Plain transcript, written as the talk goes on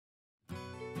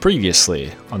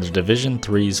Previously on the Division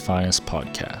III's Finest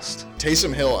podcast.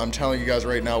 Taysom Hill, I'm telling you guys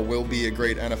right now, will be a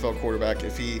great NFL quarterback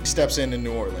if he steps in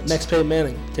New Orleans. Next Peyton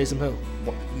Manning, Taysom Hill.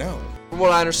 No. From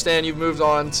what I understand, you've moved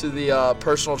on to the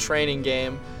personal training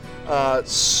game. What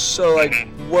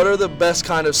are the best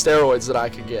kind of steroids that I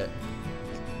could get?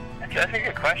 That's a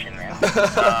good question,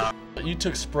 man. You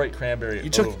took Sprite Cranberry.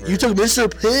 You took Mr.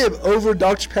 Pibb over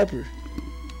Dr. Pepper.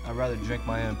 I'd rather drink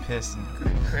my own piss than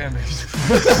cranberries.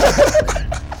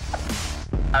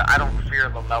 I don't fear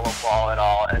LaMelo Ball at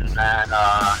all, and then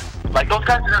those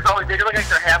guys they look like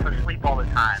they're half asleep all the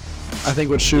time. I think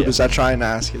what Shub is trying to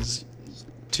ask is,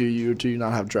 do you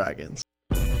not have dragons?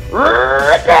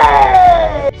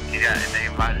 Yeah, and they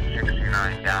invited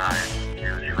 69 guys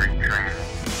to spring training.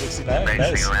 69? Basically,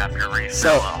 Nice. you'll have to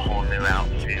refill a whole new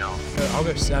outfield. I'll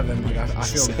go 7. Like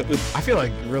I feel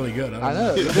like really good. I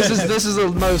know. This is the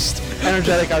most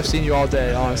energetic I've seen you all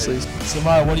day, honestly. So,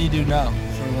 Maya, what do you do now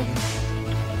for a living?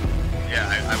 Yeah,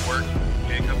 I work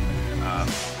Jacob.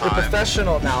 You're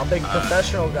professional now, big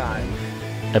professional guy.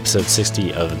 Episode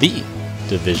 60 of the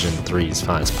Division III's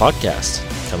Finest podcast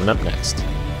coming up next.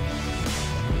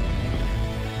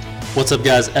 What's up,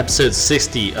 guys? Episode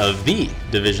 60 of the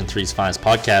Division III's Finest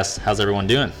podcast. How's everyone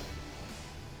doing?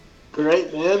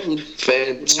 Great, man.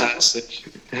 Fantastic.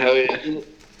 Hell yeah.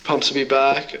 Pumped to be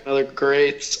back. Another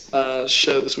great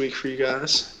show this week for you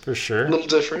guys. For sure. A little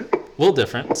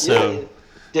different. So,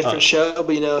 different show,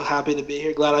 but happy to be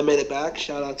here. Glad I made it back.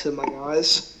 Shout out to my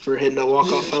guys for hitting a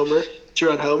walk-off homer,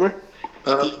 two-run homer.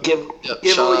 Give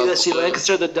all USC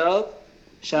Lancaster the dub.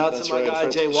 Shout out to my guy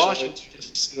Jay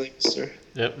Washington.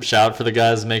 Yep. Shout out for the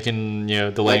guys making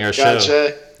delaying our show.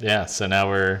 Jay. Yeah. So now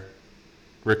we're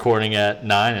recording at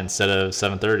 9 instead of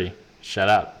 7:30. Shout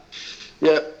out.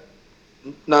 Yep.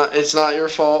 It's not your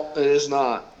fault. It is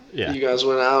not. Yeah. You guys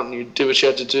went out and you did what you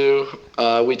had to do.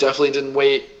 We definitely didn't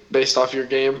wait based off your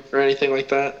game or anything like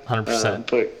that. 100%.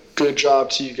 But good job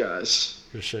to you guys.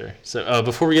 For sure. So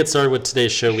before we get started with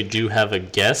today's show, we do have a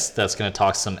guest that's going to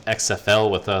talk some XFL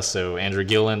with us. So Andrew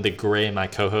Gillen, the Gray, my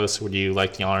co-host, would you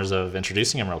like the honors of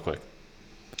introducing him real quick?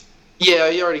 Yeah,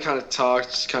 you already kind of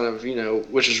talked,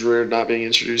 which is weird not being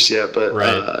introduced yet. But,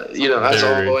 right. As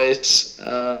always,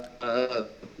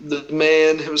 the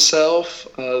man himself,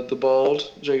 the bald,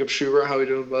 Jacob Schubert. How we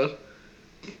doing, bud?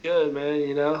 Good,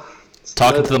 man,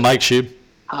 Talking to the mic, Schub.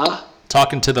 Huh?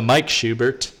 Talking to the mic,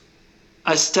 Schubert.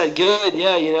 I said good,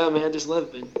 yeah, man, just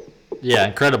living. Yeah,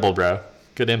 incredible, bro.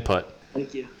 Good input.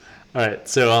 Thank you. All right,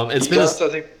 so it's you been. I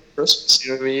think Christmas.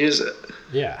 You don't even use it.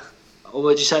 Yeah.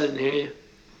 What'd you say? I didn't hear you.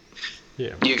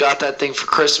 Yeah. You got that thing for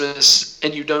Christmas,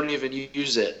 and you don't even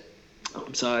use it.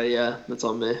 I'm sorry, yeah, that's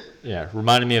on me. Yeah,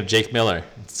 reminded me of Jake Miller,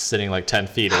 sitting like 10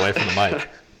 feet away from the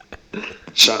mic.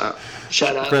 Shut up.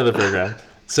 Shout out. Friend of the program.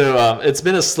 So it's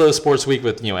been a slow sports week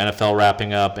with NFL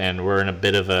wrapping up, and we're in a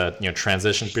bit of a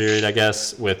transition period, I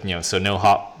guess, with so no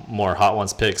more hot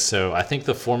ones picks. So I think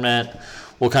the format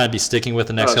we'll kind of be sticking with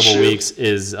the next couple weeks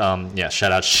is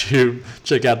shout out Shub.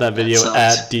 Check out that video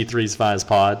at D3's Finest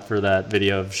Pod for that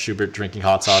video of Schubert drinking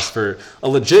hot sauce for a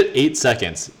legit 8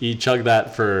 seconds. He chugged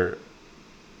that for.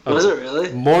 Was it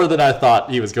really? More than I thought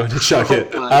he was going to chug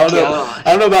it. I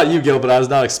don't know about you, Gil, but I was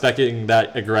not expecting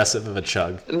that aggressive of a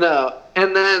chug. No,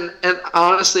 and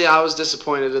honestly, I was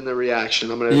disappointed in the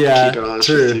reaction. I'm gonna keep it honest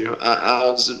with you.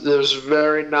 It was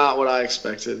very not what I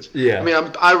expected. Yeah. I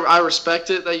mean, I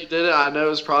respect it that you did it. I know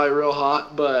it's probably real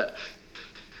hot, but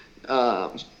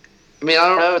I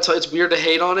don't know. It's weird to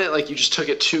hate on it. Like you just took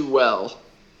it too well.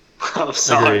 I'm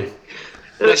sorry. Agreed.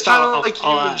 It's kind of like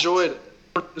you enjoyed it.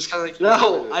 It's kind of like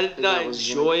no, I did not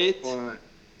enjoy it.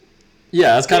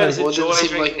 Yeah, it's kind of. Well, enjoy seem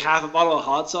drinking half a bottle of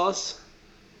hot sauce.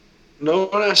 No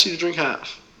one asked you to drink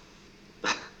half.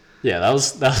 Yeah, that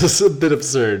was a bit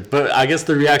absurd. But I guess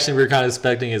the reaction we were kind of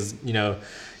expecting is,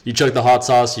 you chug the hot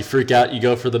sauce, you freak out, you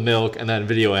go for the milk, and then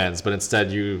video ends. But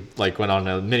instead you went on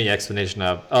a mini explanation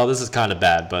of, oh, this is kind of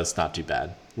bad, but it's not too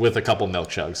bad, with a couple milk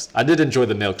chugs. I did enjoy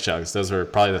the milk chugs. Those were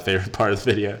probably the favorite part of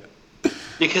the video.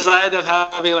 Because I ended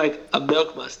up having a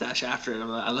milk mustache after it.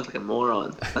 I look like a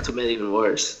moron. That's what made it even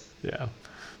worse. Yeah.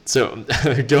 So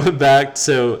going back,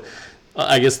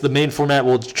 I guess the main format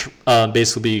we'll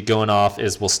basically be going off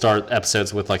is we'll start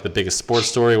episodes with the biggest sports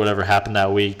story, whatever happened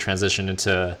that week, transition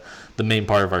into the main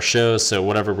part of our show. So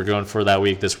whatever we're going for that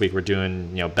week, this week we're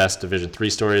doing best Division III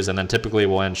stories, and then typically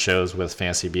we'll end shows with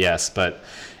Fantasy BS. But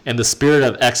in the spirit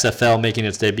of XFL making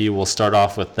its debut, we'll start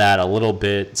off with that a little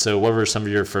bit. So what were some of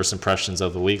your first impressions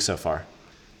of the week so far?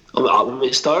 Want me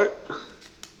to start?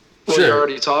 Sure. You're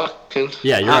already talking.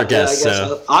 Yeah, you're our guest.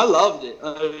 I loved it.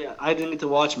 I didn't get to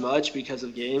watch much because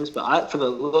of games, but for the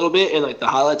little bit and like the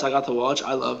highlights I got to watch,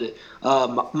 I loved it.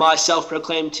 My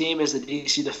self-proclaimed team is the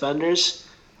DC Defenders.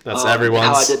 That's everyone's.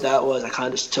 How I did that was I kind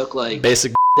of just took like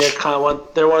basic.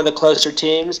 They're one of the closer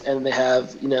teams, and they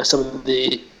have some of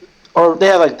the, or they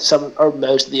have like some or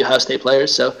most of the Ohio State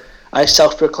players. So I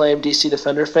self-proclaimed DC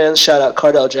Defender fans. Shout out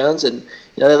Cardell Jones, and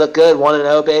they look good.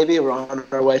 1-0, baby. We're on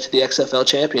our way to the XFL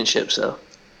championship. So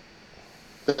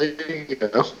there you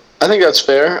go. I think that's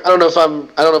fair. I don't know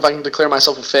if I can declare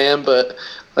myself a fan, but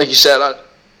like you said,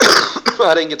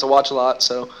 I didn't get to watch a lot.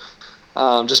 So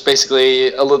just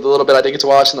basically a little bit I did get to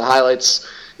watch in the highlights.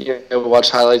 We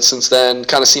watched highlights since then.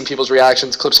 Kind of seen people's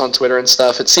reactions, clips on Twitter and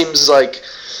stuff. It seems like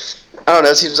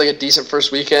it seems like a decent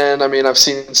first weekend. I mean, I've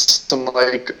seen some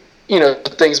like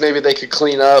things maybe they could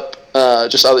clean up.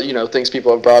 Just other things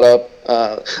people have brought up.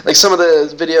 Like some of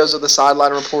the videos of the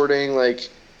sideline reporting. Like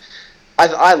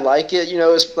I like it.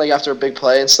 It's like after a big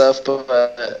play and stuff,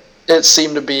 but it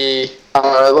seemed to be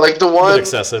like the one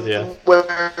excessive. Yeah. Where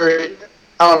I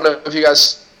don't know if you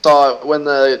guys saw it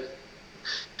when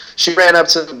she ran up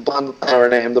to the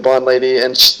blonde lady,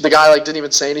 and the guy like didn't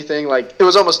even say anything. Like it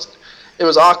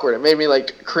was awkward. It made me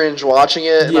like cringe watching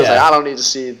it, and I was like, I don't need to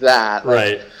see that.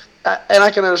 Right. And I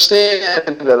can understand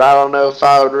that. I don't know if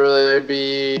I would really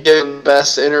be getting the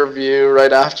best interview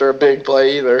right after a big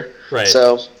play either. Right.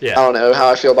 So I don't know how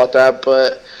I feel about that,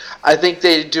 but I think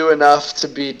they do enough to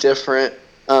be different.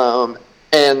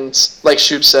 And like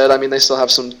Shub said, I mean, they still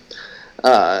have some,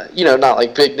 not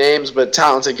like big names, but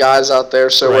talented guys out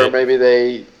there. So where maybe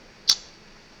they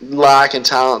lack in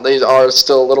talent, they are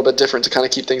still a little bit different to kind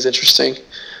of keep things interesting.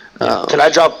 Can I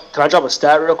drop a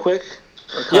stat real quick?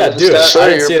 Yeah, do it. Sure, I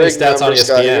didn't see any stats on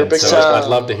ESPN, so I'd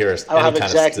love to hear I don't have any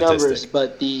kind exact of statistic. numbers,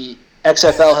 but the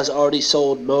XFL has already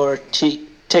sold more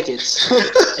tickets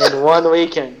in one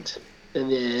weekend than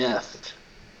the AF.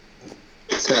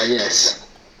 So yes,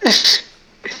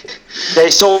 they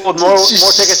sold more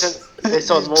tickets. They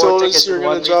sold more tickets. You're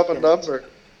going to drop a number.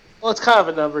 Well, it's kind of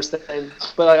a numbers thing,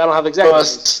 but I don't have exact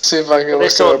numbers. See if I can. They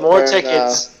sold more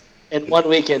tickets in one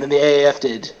weekend than the AAF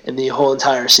did in the whole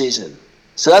entire season.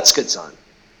 So that's a good sign.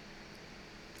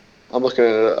 I'm looking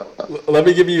it up. Let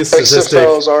me give you a statistic.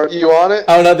 Are you on it?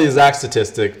 I don't know the exact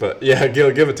statistic, but yeah,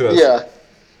 Gil, give it to us. Yeah.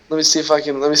 Let me see if I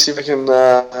can. I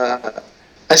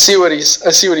see what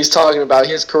he's talking about.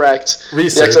 He's correct.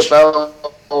 Research. The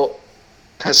XFL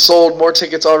has sold more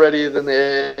tickets already than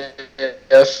the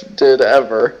AAF did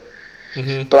ever.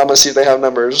 Mm-hmm. But I'm gonna see if they have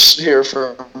numbers here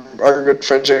from our good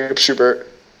friend Jacob Schubert.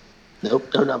 Nope,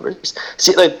 no numbers.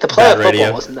 See, like the playoff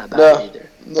football wasn't that bad either.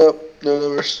 Nope, no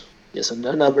numbers. Yeah, so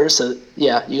no numbers. So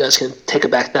yeah, you guys can take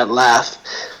back that laugh.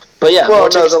 But yeah, well,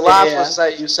 no, the laugh was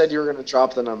that you said you were going to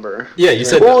drop the number. Yeah, you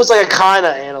said. Well, it was like a kind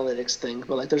of analytics thing,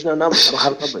 but like there's no numbers. I don't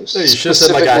have numbers. No, you should have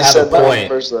said like I have a point.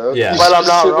 Numbers, though. Yeah, but I'm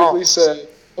not wrong. You said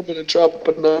I'm going to drop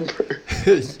a number.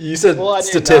 You said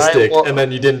statistic, and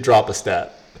then you didn't drop a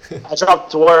stat. I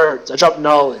dropped words. I dropped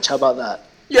knowledge. How about that?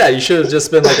 Yeah, you should have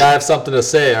just been like, I have something to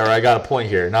say, or I got a point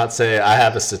here. Not say I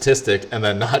have a statistic, and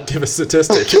then not give a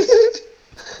statistic.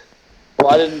 Well,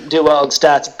 I didn't do well in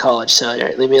stats in college, so all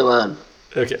right, leave me alone.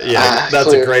 Okay, yeah, that's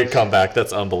clear. A great comeback.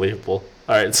 That's unbelievable.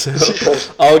 All right, so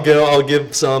I'll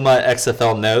give some of my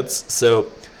XFL notes. So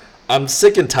I'm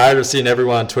sick and tired of seeing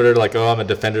everyone on Twitter like, oh, I'm a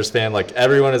Defenders fan. Like,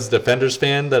 everyone is a Defenders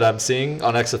fan that I'm seeing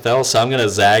on XFL, so I'm going to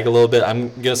zag a little bit. I'm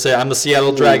going to say I'm a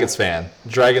Seattle Dragons fan.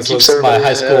 Dragons was my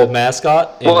high school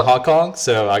mascot in Hong Kong,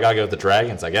 so I got to go with the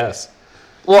Dragons, I guess.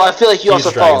 Well, I feel like you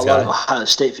also follow a lot of Ohio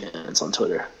State fans on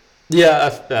Twitter. Yeah,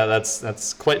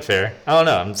 that's quite fair. I don't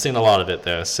know. I'm seeing a lot of it,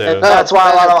 though. So and that's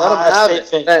why a lot of Ohio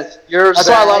State fans. That's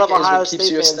why a lot of Ohio State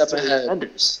fans are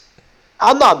Defenders.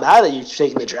 I'm not mad at you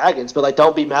taking the Dragons, but like,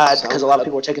 don't be mad because a lot of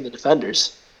people are taking the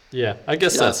Defenders. Yeah, I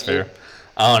guess that's fair.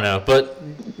 I don't know,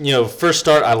 but first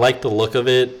start, I like the look of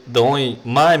it.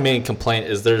 My main complaint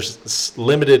is there's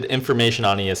limited information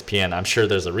on ESPN. I'm sure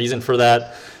there's a reason for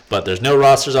that, but there's no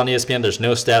rosters on ESPN. There's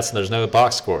no stats and there's no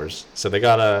box scores. So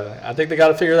I think they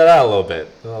gotta figure that out a little bit.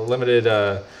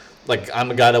 Limited. Like, I'm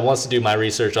a guy that wants to do my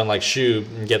research on, like, Shub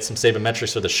and get some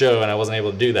sabermetrics for the show, and I wasn't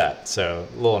able to do that. So,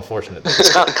 a little unfortunate.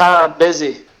 It's kind of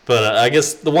busy. But I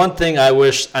guess the one thing I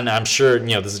wish, and I'm sure,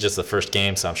 this is just the first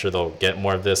game, so I'm sure they'll get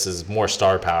more of this, is more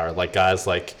star power. Like, guys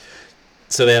like,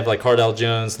 so they have, like, Cardell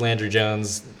Jones, Landry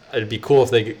Jones. It'd be cool if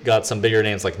they got some bigger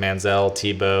names like Manziel,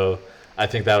 Tebow. I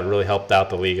think that would really help out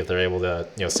the league if they're able to,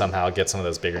 somehow get some of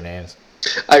those bigger names.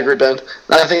 I agree, Ben.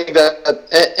 I think that,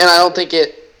 and I don't think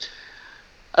it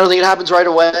happens right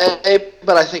away,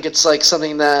 but I think it's like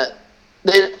something that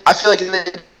I feel like they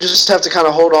just have to kind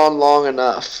of hold on long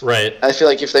enough. Right. I feel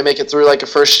like if they make it through like a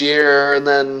first year and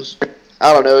then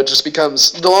I don't know, it just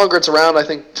becomes the longer it's around. I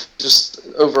think just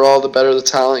overall the better the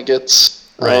talent gets.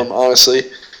 Right.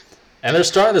 Honestly. And they're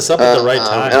starting this up at the right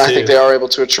time, and I too. think they are able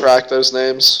to attract those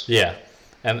names. Yeah.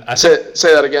 And say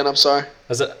that again, I'm sorry.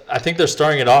 I think they're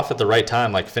starting it off at the right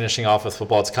time, like finishing off with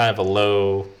football. It's kind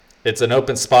of it's an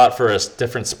open spot for a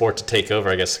different sport to take over,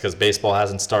 I guess, because baseball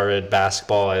hasn't started.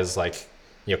 Basketball is like,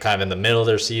 kind of in the middle of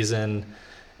their season,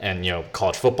 and,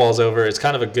 college football's over. It's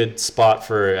kind of a good spot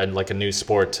for a new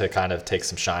sport to kind of take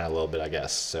some shine a little bit, I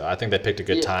guess. So I think they picked a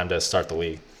good time to start the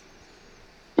league.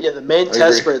 Yeah, the main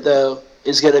test for it, though,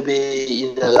 is going to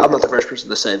be, I'm not the first person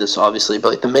to say this, obviously, but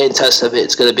like the main test of it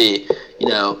is going to be,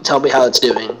 tell me how it's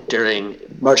doing during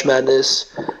March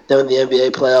Madness, then when the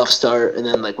NBA playoffs start, and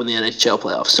then like when the NHL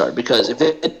playoffs start. Because if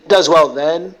it does well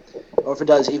then, or if it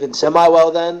does even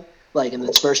semi-well then, like in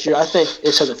its first year, I think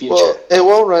it has a future. Well, it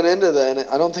won't run into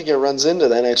I don't think it runs into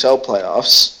the NHL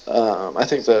playoffs. I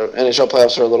think the NHL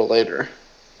playoffs are a little later.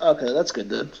 Okay, that's good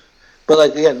then. But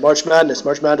like again, March Madness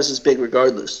is big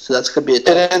regardless, so that's gonna be It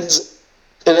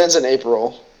ends in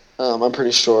April. I'm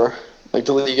pretty sure. Like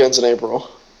the league ends in April.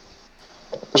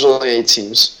 There's only 8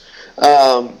 teams.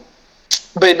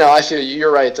 But no, I feel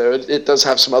you're right though. It does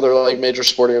have some other like major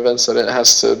sporting events that it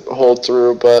has to hold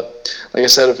through. But like I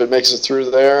said, if it makes it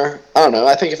through there, I don't know.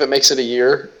 I think if it makes it a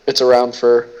year, it's around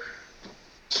for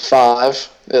 5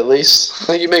 at least. I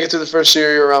think you make it through the first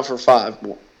year, you're around for 5.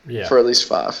 Yeah. For at least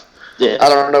 5. Yeah. I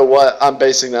don't know what I'm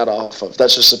basing that off of.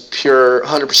 That's just a pure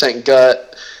 100%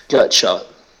 gut shot.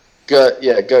 Gut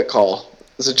call.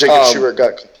 It's a Jacob Stewart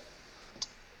gut call.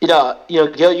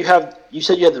 Gil, you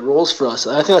said you had the rules for us.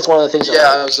 And I think that's one of the things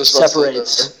that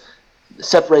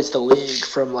separates the league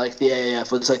from like the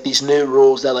AAF. It's like these new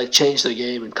rules that like change the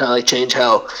game and kind of like change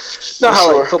how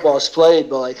like football is played,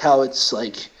 but like how it's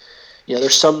like,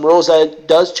 there's some rules that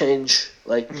does change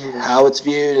like how it's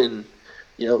viewed, and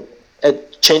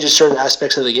it changes certain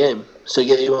aspects of the game. So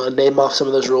you want to name off some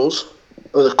of those rules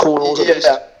or the cool rules?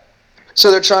 Yeah. So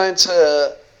they're trying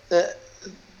to.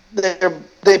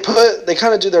 They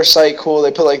kind of do their site cool.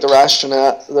 They put like the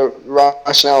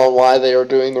rationale on why they are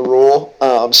doing the rule.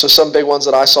 So some big ones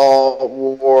that I saw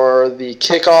were the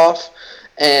kickoff,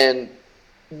 and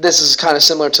this is kind of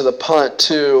similar to the punt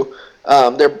too.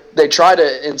 They try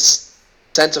to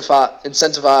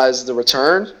incentivize the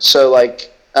return. So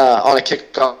like on a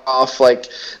kickoff, like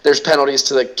there's penalties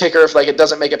to the kicker if like it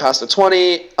doesn't make it past the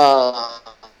 20.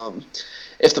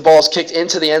 If the ball is kicked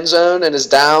into the end zone and is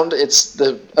downed, it's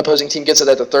the opposing team gets it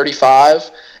at the 35,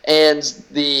 and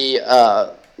the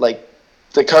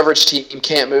coverage team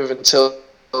can't move until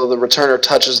the returner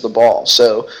touches the ball.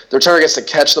 So the returner gets to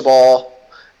catch the ball,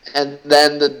 and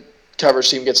then the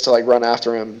coverage team gets to like run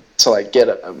after him to like get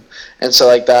him. And so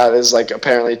like that is like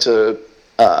apparently to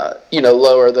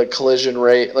lower the collision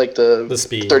rate, like the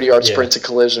speed, 30-yard sprint to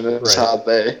collision is how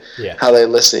they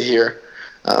list it here.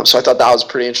 So I thought that was a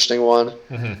pretty interesting one.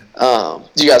 Mm-hmm.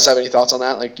 Do you guys have any thoughts on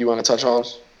that? Like, do you want to touch on?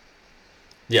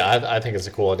 Yeah, I think it's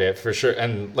a cool idea for sure.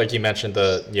 And like you mentioned,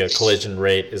 the collision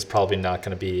rate is probably not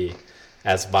going to be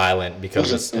as violent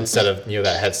because it's, instead of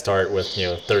that head start with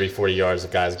 30, 40 yards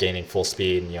of guys gaining full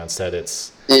speed, instead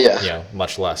it's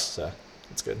much less. So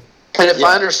it's good. And if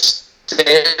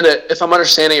I'm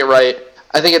understanding it right,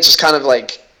 I think it's just kind of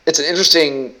like it's an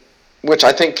interesting, which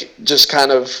I think just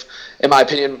kind of, in my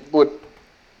opinion, would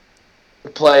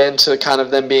play into kind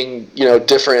of them being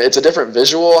different. It's a different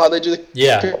visual how they do the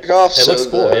kickoff. It looks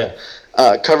cool.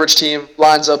 Coverage team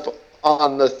lines up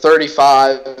on the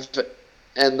 35,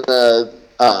 and the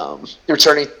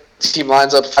returning team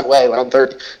lines up away on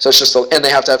 30. So it's just and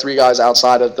they have to have 3 guys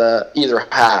outside of the either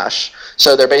hash.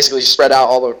 So they're basically spread out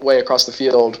all the way across the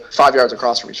field, 5 yards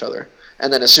across from each other.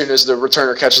 And then as soon as the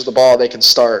returner catches the ball, they can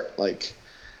start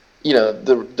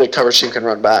the coverage team can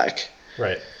run back.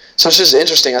 Right. So it's just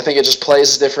interesting. I think it just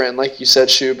plays different. And like you said,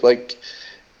 Shoop, like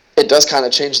it does kind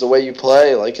of change the way you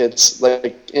play. Like it's like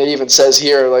it even says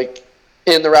here, like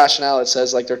in the rationale, it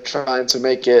says like they're trying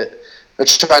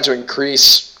to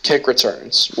increase kick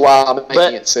returns while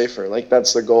making it safer. Like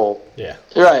that's the goal. Yeah.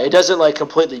 You're right. It doesn't like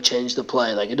completely change the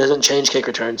play. Like it doesn't change kick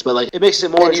returns, but like it makes it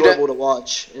more enjoyable to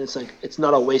watch. And it's like it's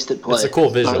not a wasted play. It's a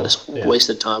cool visual. It's not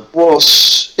wasted time. Well,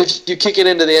 if you kick it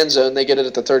into the end zone, they get it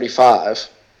at the 35.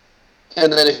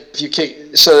 And then if you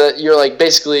kick, so that you're like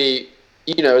basically,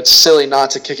 it's silly not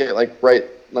to kick it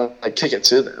kick it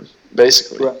to them,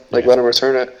 basically, let them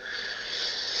return it.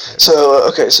 So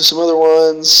so some other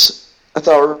ones I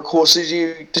thought were cool. So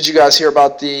did you guys hear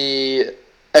about the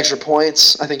extra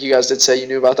points? I think you guys did say you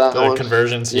knew about that one.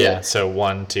 Conversions, yeah. So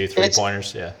 1, 2, 3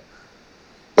 pointers, yeah.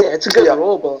 Yeah, it's a good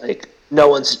rule, but like no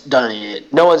one's done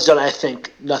it. No one's done, I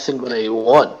think, nothing but a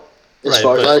 1, as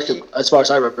far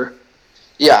as I remember.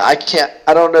 Yeah, I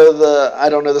don't know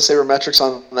the sabermetrics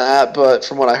on that, but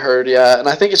from what I heard, yeah. And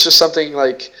I think it's just something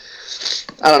like,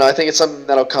 I don't know, I think it's something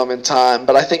that'll come in time,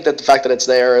 but I think that the fact that it's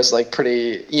there is like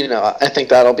pretty, I think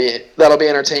that'll be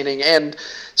entertaining. And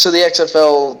so the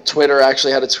XFL Twitter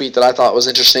actually had a tweet that I thought was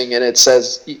interesting, and it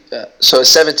says, so a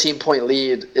 17-point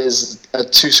lead is a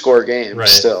 2-score game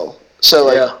still. So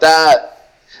like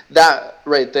that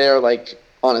right there, like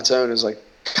on its own is like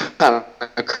kind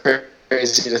of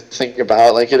crazy to think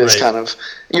about. Like it is kind of,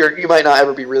 you might not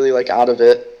ever be really like out of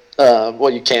it. Well,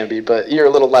 you can be, but you're a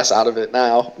little less out of it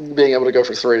now, being able to go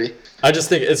for 3. I just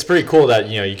think it's pretty cool that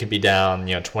you can be down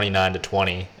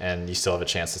 29-20 and you still have a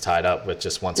chance to tie it up with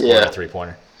just one score, a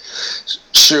 3-pointer.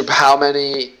 Shoop, how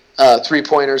many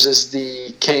 3-pointers is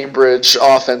the Cambridge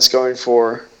offense going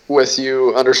for with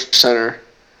you under center?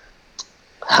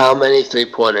 How many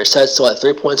 3-pointers? That's what,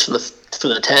 3 points from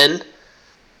the 10?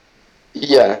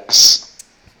 Yes.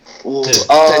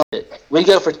 We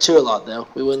go for 2 a lot though.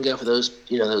 We wouldn't go for those,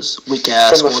 those weak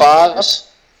ass. From the 5?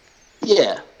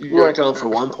 Yeah, we weren't going for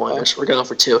 1-pointers. We're going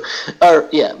for 2. Or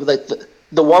yeah, but like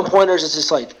the 1-pointers is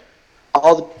just like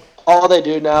all they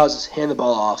do now is just hand the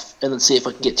ball off and then see if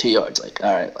I can get 2 yards. Like,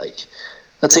 all right, like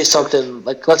let's say something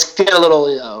like let's get a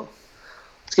little,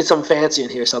 let's get something fancy in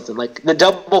here. Something like the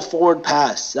double forward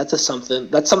pass. That's something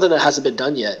that hasn't been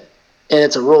done yet, and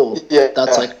it's a rule. Yeah,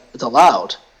 that's like it's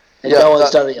allowed. And no one's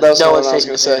done it yet. That's no what one's I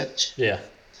was taken going to say. Yeah.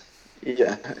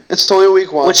 Yeah. It's totally a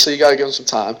week 1, so you got to give them some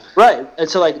time. Right. And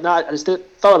so, like, I just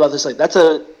thought about this. Like, that's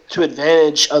to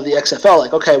advantage of the XFL.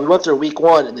 Like, okay, we went through week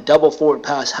 1, and the double forward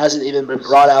pass hasn't even been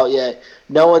brought out yet.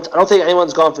 I don't think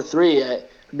anyone's gone for 3 yet.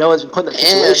 No one's been put in that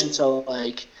situation. So,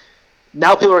 like,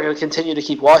 now people are going to continue to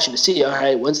keep watching to see, all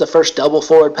right, when's the first double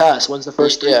forward pass? When's the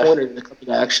first 3-pointer to come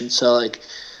into action? So, like,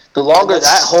 the longer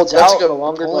that holds out, the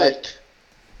longer, like,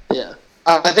 yeah.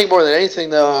 I think more than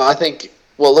anything, though,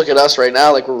 well, look at us right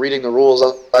now. Like, we're reading the rules.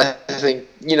 I think,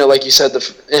 like you said,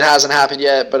 it hasn't happened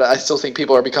yet, but I still think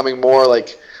people are becoming more,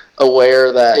 like,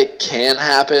 aware that it can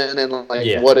happen and,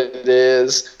 like, what it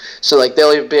is. So, like,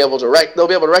 they'll be able to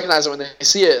recognize it when they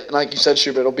see it. And like you said,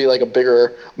 Shub, it'll be, like, a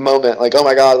bigger moment. Like, oh,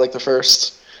 my God, like, the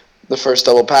first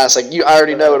double pass. Like, I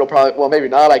already know it'll probably – well, maybe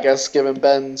not, I guess, given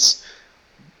Ben's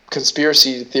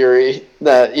conspiracy theory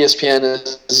that ESPN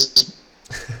is –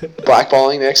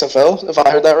 blackballing the XFL, if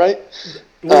I heard that right.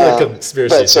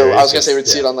 Conspiracy so I was going to say we'd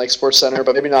see it on like Sports Center,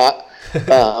 but maybe not.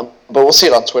 But we'll see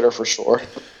it on Twitter for sure.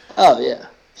 Oh, yeah.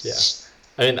 Yeah.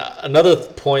 I mean, another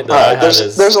point that I have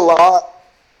is... There's a lot...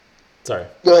 Sorry.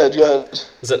 Go ahead.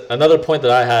 Another point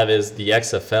that I have is the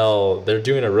XFL, they're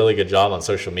doing a really good job on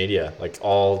social media. Like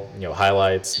all,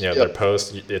 highlights, their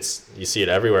posts, you see it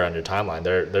everywhere on your timeline.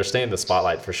 They're staying in the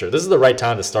spotlight for sure. This is the right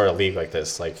time to start a league like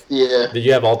this. Like,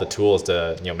 you have all the tools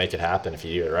to, make it happen if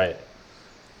you do it right.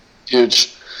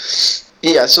 Huge.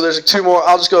 Yeah, so there's 2 more.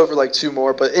 I'll just go over like 2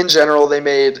 more, but in general the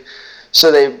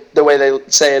way they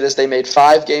say it is they made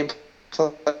 5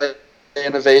 gameplay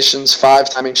innovations, 5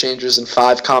 timing changes, and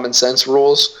 5 common sense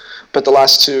rules. But the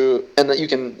last 2, and that you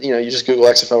can, you just Google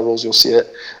XFL rules, you'll see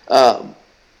it.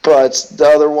 But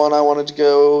the other one I wanted to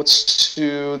go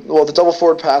to, the double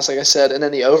forward pass, like I said, and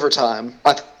then the overtime,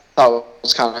 I thought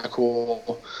was kind of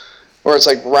cool, where it's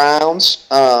like rounds,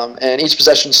 and each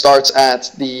possession starts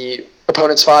at the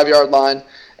opponent's 5-yard line,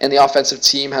 and the offensive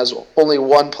team has only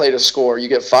 1 play to score. You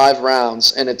get 5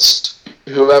 rounds, and it's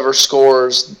whoever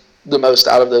scores the most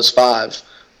out of those 5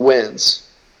 wins.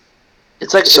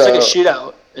 It's like a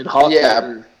shootout in hockey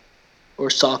or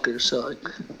soccer. So like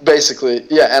basically,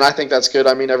 yeah, and I think that's good.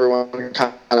 I mean, everyone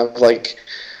kind of like,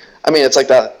 I mean, it's like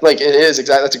that. Like it is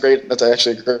exactly. That's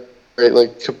actually a great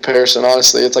like comparison.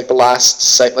 Honestly, it's like the last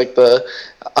set, like the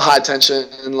high tension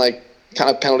and like kind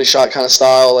of penalty shot kind of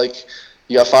style. Like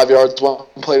you got 5 yards, 1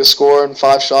 play to score, and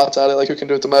 5 shots at it. Like who can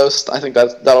do it the most? I think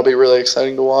that'll be really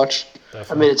exciting to watch.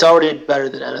 Definitely. I mean, it's already better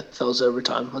than NFL's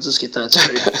overtime. Let's just get that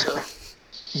straight.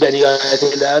 So, Ben, you got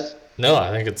anything to add? No, I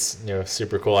think it's a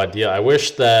super cool idea. I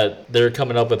wish that they're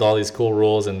coming up with all these cool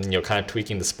rules and kind of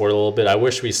tweaking the sport a little bit. I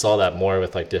wish we saw that more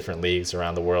with like different leagues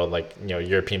around the world. Like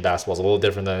European basketball is a little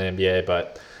different than the NBA,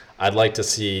 but I'd like to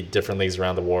see different leagues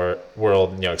around the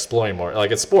world exploring more.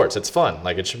 Like it's sports, it's fun.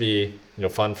 Like it should be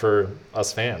fun for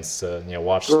us fans to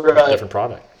watch a different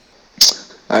product.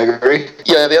 I agree.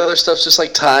 Yeah, the other stuff's just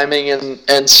like timing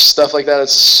and stuff like that.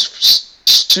 It's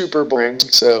super boring,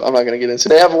 so I'm not going to get into it.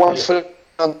 They have 1 foot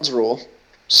bounds rule,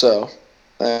 so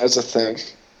that's a thing.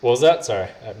 What was that? Sorry,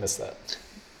 I missed that.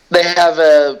 They have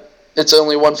it's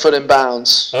only 1 foot in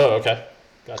bounds. Oh, okay.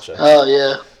 Gotcha. Oh,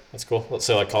 yeah. That's cool.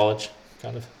 So like college,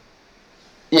 kind of.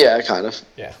 Yeah, kind of.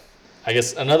 Yeah. I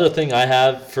guess another thing I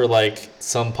have for like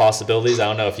some possibilities, I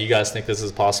don't know if you guys think this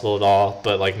is possible at all,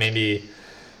 but like maybe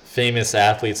famous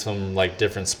athletes from like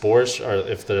different sports, or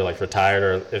if they're like retired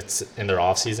or if it's in their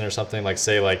off season or something, like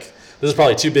say like this is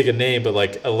probably too big a name, but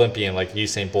like Olympian, like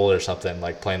Usain Bolt or something,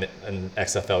 like playing an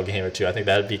XFL game or two. I think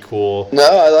that'd be cool. No,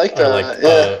 I like that. Or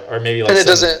like, or maybe like. And it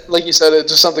doesn't, like you said,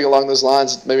 it's just something along those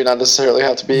lines. Maybe not necessarily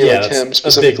have to be like him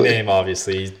specifically. A big name,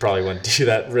 obviously. He probably wouldn't do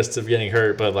that risk of getting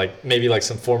hurt, but like maybe like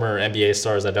some former NBA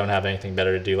stars that don't have anything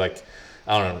better to do, like.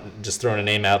 I don't know, just throwing a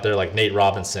name out there like Nate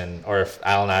Robinson, or if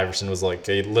Allen Iverson was like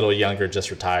a little younger,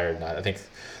 just retired. I think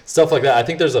stuff like that. I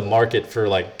think there's a market for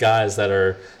like guys that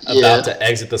are about to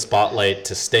exit the spotlight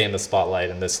to stay in the spotlight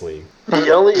in this league.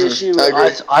 The only issue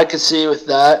I could see with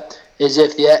that is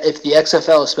if the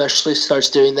XFL especially starts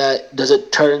doing that, does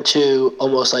it turn to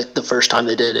almost like the first time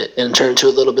they did it and turn into a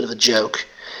little bit of a joke?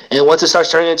 And once it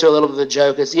starts turning into a little bit of a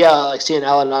joke, it's like seeing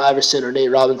Allen Iverson or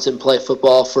Nate Robinson play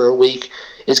football for a week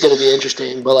is going to be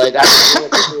interesting. But like after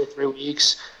 2 or 3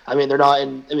 weeks, I mean, they're not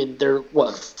in. I mean, they're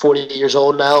 40 years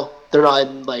old now. They're not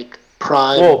in like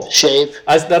prime shape.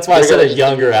 That's why I said a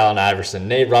younger Allen Iverson.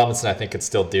 Nate Robinson, I think, could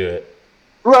still do it.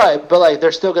 Right, but like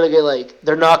they're still going to get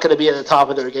they're not going to be at the top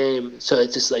of their game. So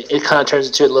it's just like it kind of turns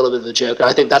into a little bit of a joke. And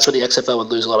I think that's where the XFL would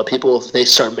lose a lot of people if they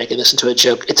start making this into a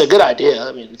joke. It's a good idea.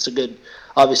 I mean, it's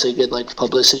obviously a good like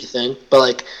publicity thing, but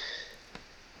like.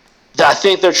 I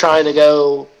think they're trying to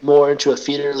go more into a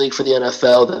feeder league for the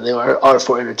NFL than they are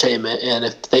for entertainment, and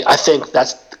I think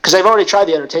that's because they've already tried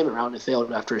the entertainment round and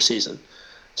failed after a season.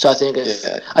 So I think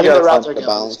the route they're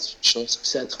going is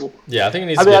successful. Yeah, I think it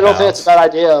needs. I mean, I don't think it's a bad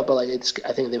idea, but like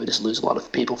I think they would just lose a lot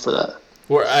of people for that.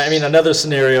 Or I mean, another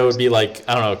scenario would be like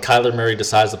I don't know, Kyler Murray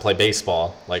decides to play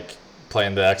baseball, like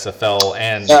playing the XFL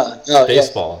and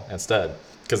baseball instead,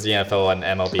 because the NFL and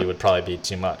MLB would probably be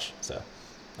too much. So.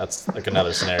 That's like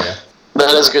another scenario. That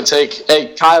is a good take.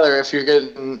 Hey, Kyler, if you're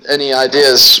getting any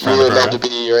ideas, we would love to be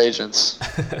your agents.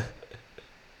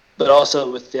 But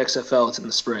also with the XFL, it's in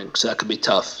the spring, so that could be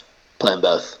tough playing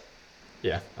both.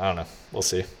 Yeah, I don't know. We'll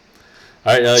see.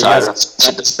 All right, you guys.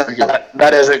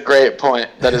 That is a great point.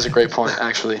 That is a great point,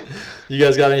 actually. You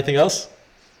guys got anything else?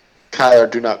 Kyler,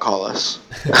 do not call us.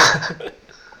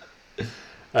 All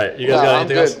right, you guys got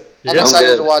anything else? I'm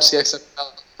excited to watch the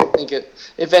XFL. I think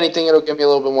if anything, it'll give me a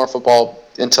little bit more football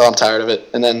until I'm tired of it,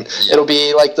 and then it'll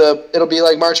be like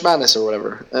March Madness or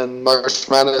whatever, and March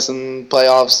Madness and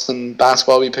playoffs and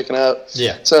basketball will be picking up.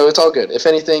 Yeah. So it's all good. If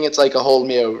anything, it's like a hold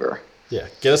me over. Yeah.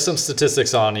 Get us some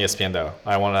statistics on ESPN though.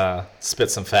 I want to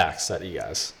spit some facts at you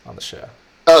guys on the show.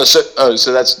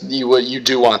 So that's you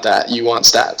do want that. You want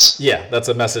stats. Yeah, that's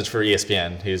a message for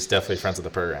ESPN, who's definitely friends of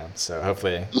the program. So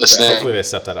hopefully they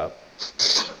step that up.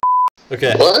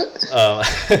 Okay. What?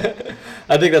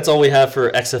 I think that's all we have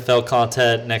for XFL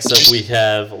content. Next up, we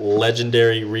have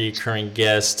legendary recurring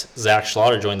guest Zach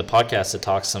Schlotter joined the podcast to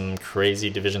talk some crazy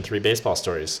Division III baseball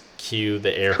stories. Cue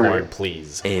the air horn,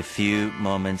 please. A few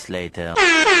moments later.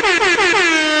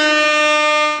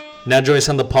 Now joining us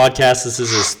on the podcast, this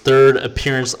is his third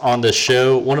appearance on the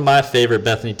show. One of my favorite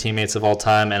Bethany teammates of all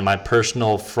time and my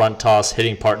personal front toss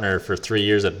hitting partner for 3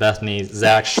 years at Bethany,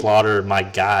 Zach Schlotter, my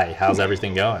guy. How's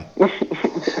everything going?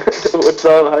 What's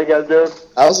up? How you guys doing?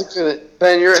 How's it good?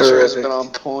 Ben, your intro has been on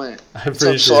point. I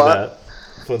appreciate that.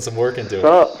 Putting some work into it.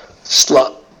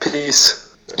 Slut.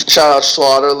 Peace. Shout out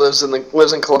Schlotter, lives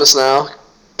in Columbus now.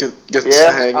 Gets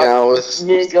to hang out with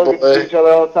go get to each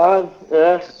other all the time.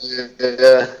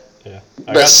 Yeah. Yeah.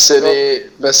 Best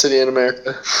city in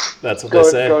America. That's what they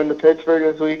say. Going to Pittsburgh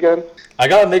this weekend. I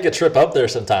gotta make a trip up there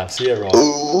sometime. See everyone.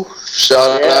 Ooh,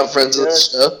 shout out friends of the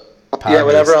show. Yeah,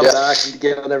 whenever I'm back,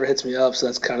 Gail never hits me up, so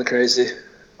that's kind of crazy.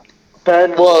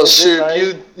 Ben, well,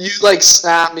 shoot, you like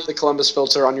snapped me the Columbus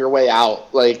filter on your way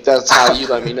out. Like that's how you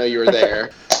let me know you were there.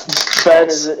 Ben,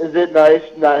 is it nice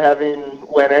not having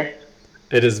winter?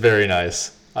 It is very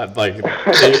nice.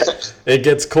 It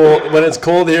gets cold when it's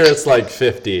cold here. It's like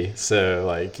 50. So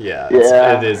like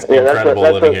it is incredible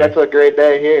living here. That's a great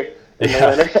day here.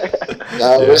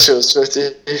 I wish it was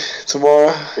 50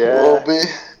 tomorrow. Yeah. Will be.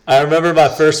 I remember my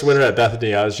first winter at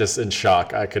Bethany. I was just in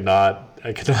shock. I could not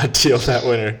deal with that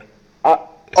winter.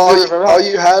 All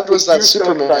you had was that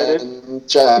Superman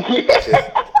jacket.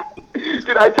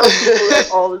 Dude, I tell people that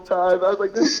all the time. I was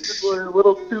like, this is wearing a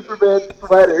little Superman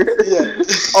sweater. Yeah.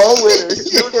 All winter.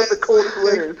 You don't have the coldest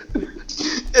winters.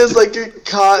 It's like a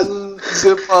cotton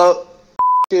zip up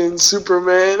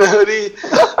Superman hoodie,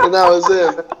 and that was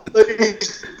it.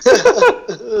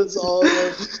 It was all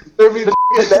there'd be the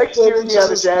The next year he had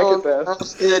a jacket, though.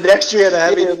 Yeah, the next year he had a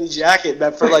heavy-duty jacket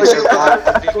meant for, like,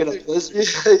 surviving a blizzard.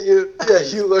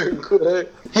 You learn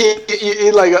quick. He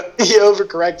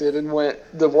overcorrected and went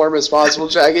the warmest possible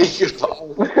jacket he could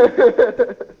find.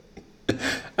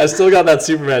 I still got that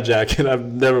Superman jacket.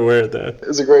 I've never wear it though.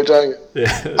 It's a great jacket.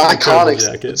 Yeah, iconic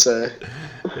jacket. I'd say.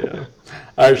 Yeah.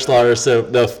 All right, Schlotter. So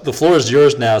the floor is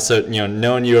yours now. So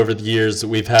knowing you over the years,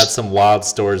 we've had some wild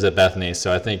stories at Bethany.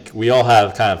 So I think we all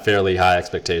have kind of fairly high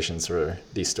expectations for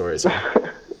these stories.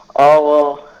 Oh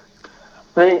well,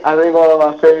 I think one of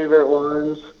my favorite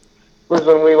ones was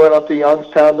when we went up to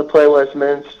Youngstown to play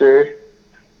Westminster.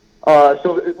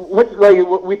 So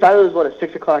we thought it was a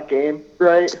 6:00 game,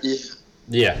 right?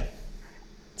 Yeah.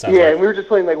 And we were just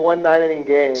playing like 1 9-inning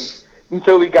game. And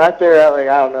so we got there at I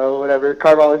don't know, whatever.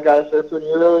 Carv always got us there pretty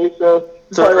early, so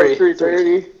probably like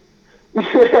 3:30.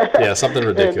 Yeah, something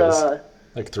ridiculous. And,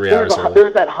 like 3 hours early. There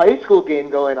was that high school game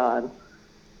going on,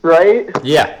 right?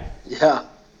 Yeah. Yeah,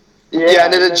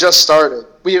 and it had just started.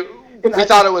 We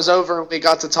thought it was over, and we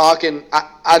got to talking.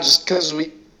 I just because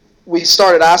we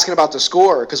started asking about the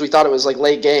score because we thought it was like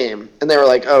late game, and they were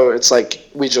like, "Oh, it's like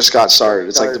we just got started.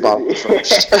 It's like the bottom of the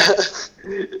first."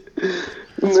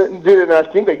 Dude, and I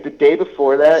think like the day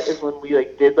before that is when we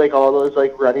did all those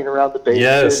running around the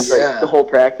bases, the whole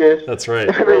practice. That's right.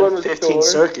 Everyone was 15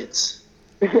 circuits,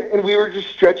 and we were just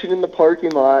stretching in the parking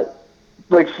lot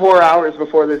 4 hours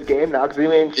before this game now because we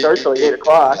didn't start till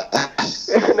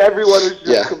 8:00, and everyone was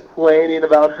just complaining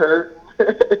about hurt.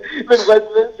 Then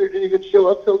Westminster didn't even show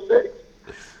up till 6.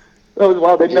 That was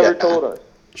wild. They never told us.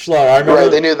 Schlotter, I remember. Right,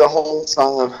 they knew the whole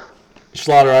time.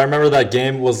 Schlotter, I remember that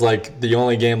game was the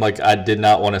only game I did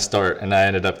not want to start, and I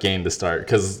ended up getting to start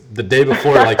because the day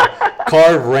before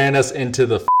Carv ran us into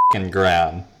the fucking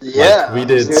ground. Yeah, we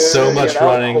did so much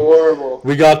running. Horrible.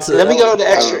 We got to. And then we go into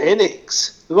extra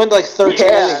innings. We went to 13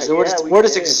 innings, and we're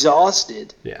just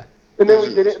exhausted. Yeah. And then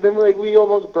we did it. Then we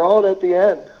almost brawled at the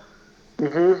end.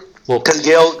 Mhm. Well, because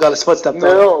Gail got his footstep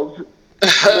Mills.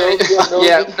 I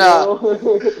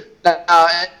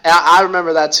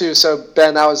remember that too. So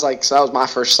Ben, that was my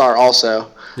first start also.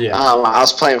 Yeah. I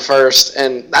was playing first,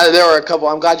 and there were a couple.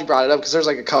 I'm glad you brought it up because there's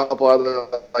a couple other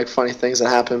funny things that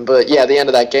happened. But yeah, at the end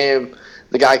of that game,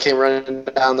 the guy came running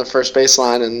down the first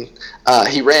baseline, and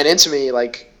he ran into me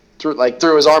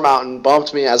threw his arm out and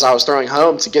bumped me as I was throwing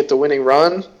home to get the winning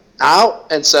run out,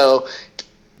 and so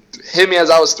hit me as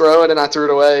I was throwing, and I threw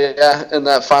it away. Yeah, and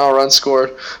that final run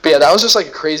scored. But yeah, that was just a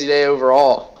crazy day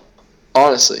overall.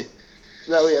 Honestly.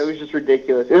 No, yeah, it was just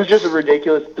ridiculous. It was just a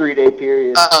ridiculous 3-day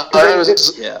period.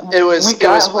 It was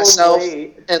myself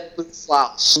and Luke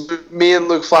Flouse. Me and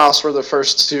Luke Flouse were the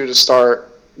first two to start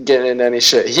getting into any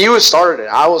shit. He was started it.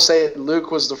 I will say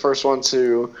Luke was the first one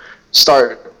to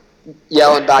start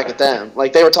yelling back at them.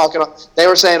 They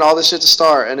were saying all this shit to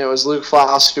start, and it was Luke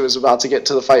Flouse who was about to get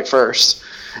to the fight first.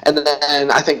 And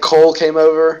then I think Cole came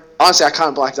over. Honestly, I kind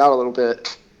of blacked out a little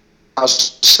bit. I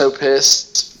was so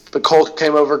pissed. But Cole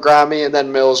came over, grabbed me, and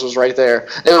then Mills was right there.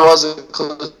 It was the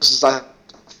closest I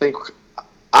think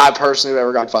I personally have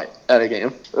ever got a fight at a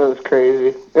game. That was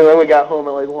crazy. And then we got home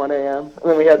at 1 a.m. And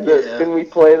then we had didn't we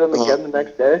play them again the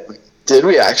next day? Did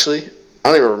we actually? I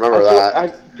don't even remember that.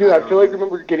 I feel like I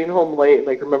remember getting home late.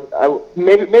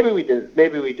 Maybe we did.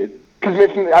 Because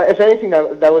if anything,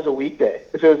 that was a weekday.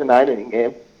 If it was a 9-inning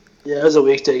game. Yeah, it was a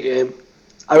weekday game.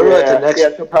 I remember the next.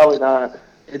 Yeah, so probably not.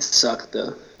 It sucked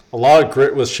though. A lot of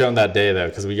grit was shown that day, though,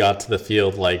 because we got to the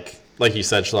field, like you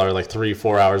said, Schlotter,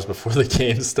 3-4 hours before the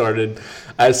game started.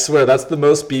 I swear, that's the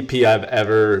most BP I've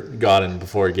ever gotten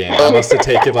before a game. I must have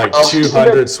taken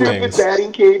 200 swings.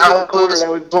 Batting cage that was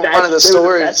one of the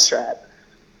stories.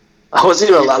 I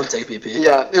wasn't even allowed to take BP.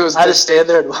 Yeah, it was. I had to stand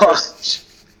there and watch.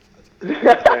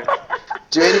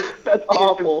 That's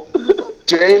awful.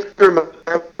 Do you remember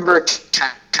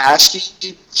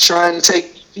Kasky trying to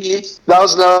take BP? That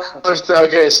was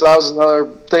another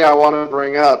thing I wanted to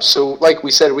bring up. So, like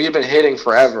we said, we had been hitting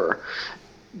forever,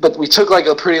 but we took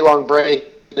a pretty long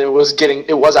break. And it was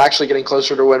actually getting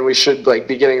closer to when we should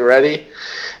be getting ready,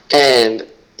 and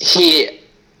he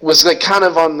was kind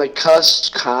of on the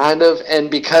cusp, and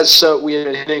because we had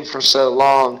been hitting for so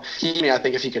long, I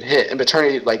think if he could hit, and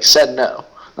Paternity said no.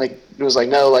 It was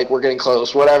no, we're getting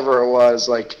close, whatever it was.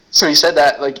 So he said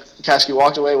that, Kasky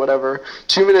walked away, whatever.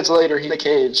 2 minutes later, he's in the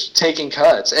cage taking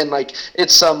cuts. And,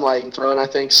 it's some, throwing, I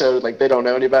think, so, they don't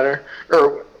know any better.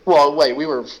 We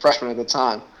were freshmen at the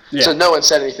time. Yeah. So no one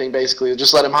said anything, basically.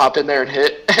 Just let him hop in there and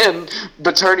hit. And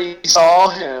Paternity saw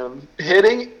him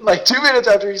hitting, 2 minutes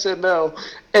after he said no.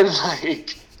 And,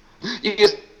 you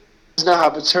just know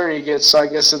how Paternity gets, so I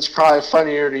guess it's probably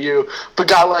funnier to you. But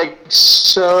got,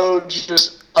 so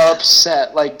just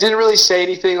upset. Like, didn't really say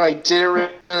anything. Like, didn't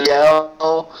really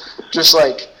yell. Just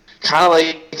like kind of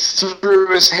like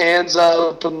threw his hands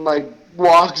up and like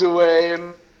walked away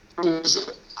and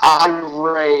was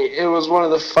irate. It was one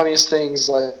of the funniest things.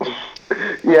 Like,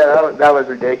 yeah, that was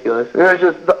ridiculous. It was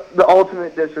just the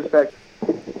ultimate disrespect.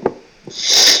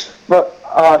 But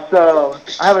so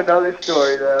I have another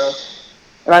story though,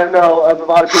 and I know a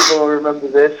lot of people will remember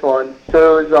this one.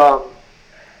 So it was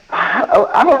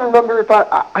I don't remember if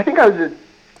I think I was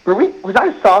was I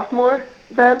a sophomore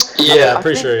then? Yeah, I'm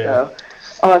pretty sure. Yeah.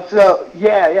 So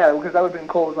yeah, because I would have been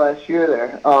Cole's last year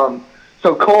there.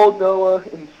 So Cole, Noah,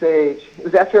 and Sage.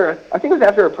 I think it was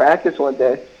after a practice one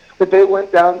day, but they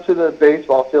went down to the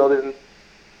baseball field, and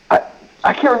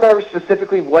I can't remember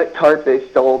specifically what tarp they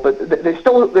stole, but they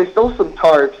stole some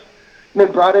tarps, and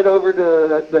then brought it over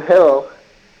to the hill.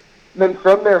 And then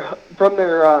from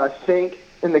their sink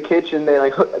in the kitchen, they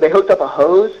hooked up a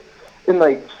hose and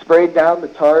like sprayed down the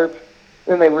tarp,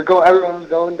 and everyone was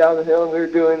going down the hill, and we were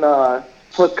doing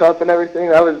flip cup and everything.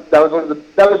 That was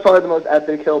probably the most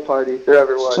epic hill party there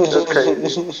ever was. That's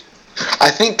crazy. I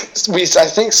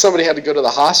think somebody had to go to the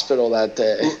hospital that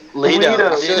day. Lito.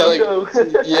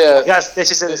 Yeah. He got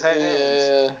stitches in his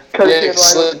head. Yeah, he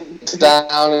slipped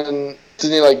down and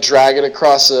didn't he like drag it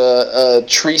across a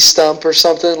tree stump or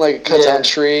something, like cut down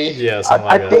tree? Yeah, something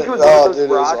like that. I think it was one of those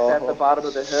rocks at the bottom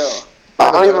of the hill.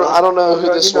 I don't know who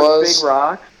this was. Big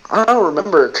rock. I don't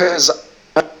remember because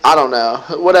I don't know.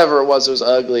 Whatever it was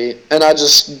ugly, and I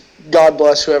just God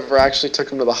bless whoever actually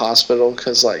took him to the hospital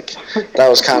because like that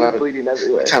was kind of bleeding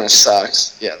everywhere. Kind of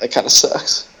sucks. Yeah, that kind of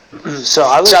sucks. So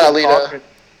I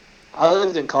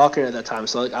lived in Cochrane at that time,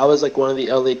 so like I was like one of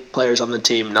the only players on the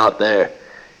team not there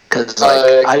because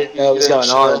like I didn't know what was going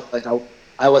on. Like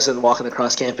I wasn't walking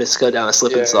across campus to go down a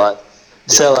slip and slide.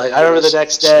 So like I remember the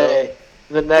next day.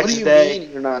 What do you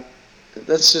mean you're not? That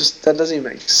doesn't even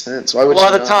make sense. Why would you?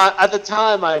 At the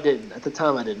time I didn't.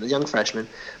 A young freshman.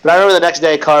 But I remember the next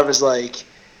day, Carv was like,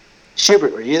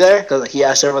 "Schubert, were you there?" Because like he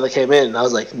asked everyone that came in, and I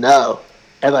was like, "No,"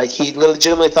 and like he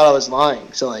legitimately thought I was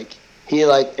lying. So like he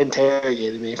like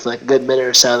interrogated me for like a good minute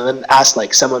or so, and then asked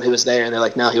like someone who was there, and they're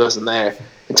like, "No, he wasn't there,"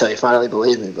 until he finally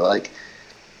believed me. But like,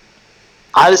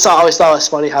 I just always thought it was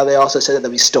funny how they also said that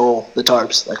we stole the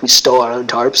tarps, like we stole our own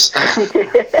tarps.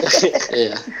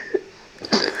 Yeah.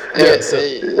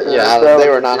 They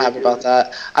were not happy about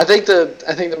that. I think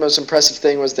the most impressive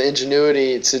thing was the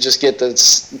ingenuity to just get the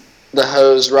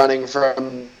hose running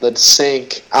from the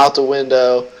sink out the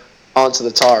window onto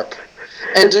the tarp.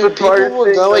 And dude, people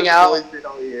were going out.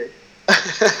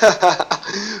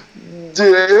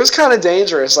 Dude, it was kind of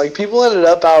dangerous. Like people ended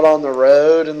up out on the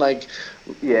road, and like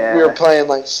we were playing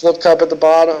like flip cup at the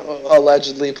bottom,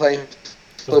 allegedly playing.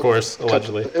 Of course,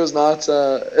 allegedly. It was not.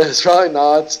 It was probably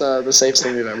not the safest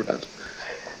thing we've ever done.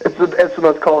 It's the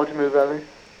most college move ever.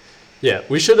 Yeah,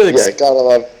 we should have. Gotta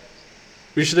love.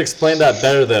 We should explain that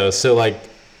better though. So like,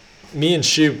 me and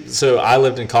Shoop. So I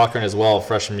lived in Cochrane as well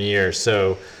freshman year.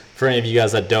 So for any of you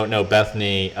guys that don't know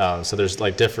Bethany, so there's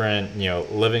like different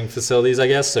living facilities, I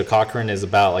guess. So Cochrane is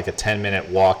about like a 10-minute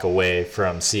walk away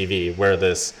from CV, where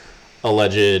this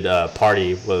alleged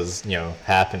party was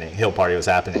happening. Hill party was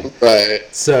happening. Right.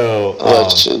 So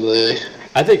allegedly.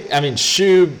 I mean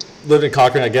Shub lived in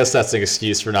Cochrane. I guess that's an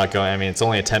excuse for not going. I mean, it's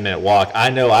only a 10-minute walk. I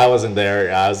know I wasn't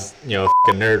there. I was a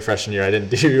fucking nerd freshman year. I didn't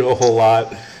do a whole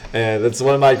lot, and that's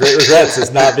one of my great regrets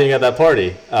is not being at that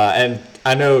party. And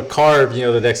I know Carv,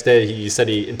 the next day he said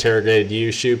he interrogated you,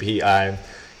 Shub. I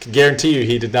can guarantee you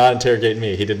he did not interrogate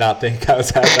me. He did not think I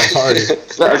was at that party.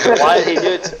 Why did he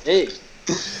do it to me?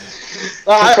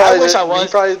 I wish I was. He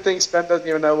probably thinks Ben doesn't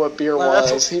even know what beer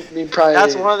was. He probably.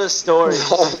 That's one of the stories.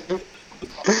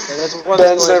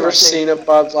 Ben's never seen a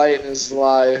Bud Light in his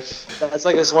life. That's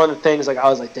like it's one of the things. Like I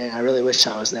was like, dang, I really wish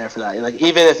I was there for that. Like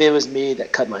even if it was me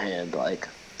that cut my hand, like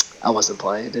I wasn't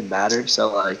playing. It didn't matter.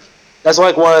 So like that's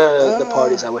like one of the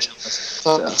parties I wish I was.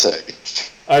 So.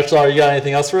 All right, Schlotter, you got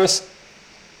anything else for us?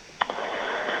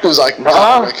 It was like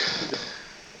No.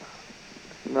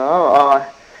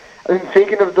 I've been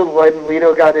thinking of the when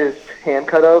Lito got his hand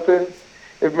cut open.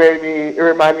 It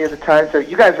reminded me of the time. So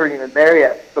you guys weren't even there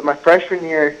yet, but my freshman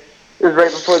year, it was right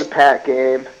before the Pack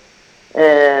game,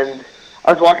 and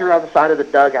I was walking around the side of the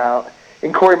dugout,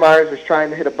 and Corey Myers was trying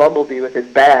to hit a bumblebee with his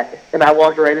bat, and I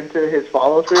walked right into his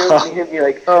follow through, and he hit me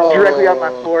like directly on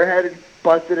my forehead and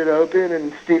busted it open,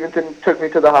 and Stevenson took me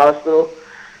to the hospital.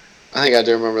 I think I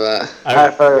do remember that. I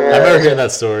remember hearing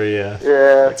that story. Yeah.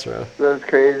 That's rough. That was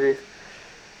crazy.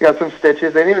 Got some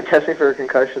stitches. They didn't even test me for a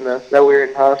concussion, though. That we were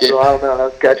in hospital. Yeah. I don't know. That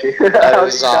was sketchy. That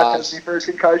was odd. Test me for a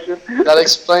concussion. That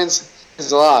explains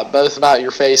a lot, both about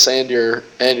your face and your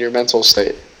mental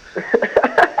state.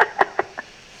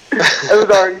 I was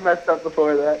already messed up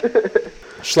before that.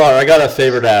 Schlotter, I got a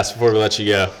favor to ask before we let you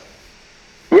go.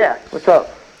 Yeah, what's up?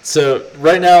 So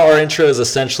right now our intro is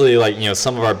essentially like,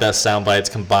 some of our best sound bites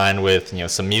combined with,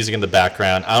 some music in the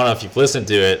background. I don't know if you've listened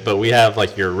to it, but we have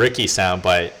like your Ricky sound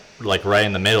bite like right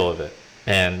in the middle of it.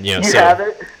 And you have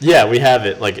it? Yeah, we have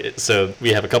it. So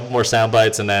we have a couple more sound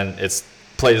bites, and then it's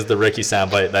plays the Ricky sound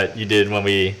bite that you did when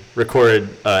we recorded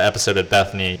an episode at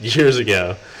Bethany years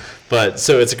ago. But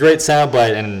so it's a great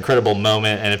soundbite and an incredible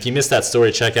moment. And if you missed that story,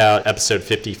 check out episode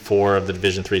 54 of the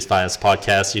Division III's Finest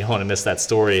podcast. You don't want to miss that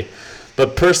story.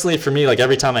 But personally, for me, like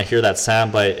every time I hear that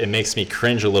soundbite, it makes me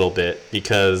cringe a little bit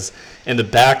because in the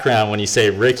background, when you say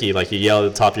Ricky, like you yell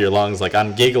at the top of your lungs, like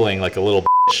I'm giggling like a little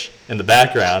bitch in the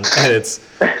background, and it's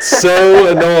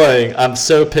so annoying. I'm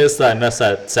so pissed that I messed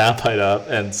that soundbite up.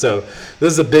 And so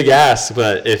this is a big ask,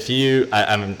 but if you,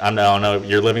 I don't know,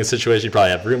 your living situation, you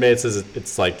probably have roommates.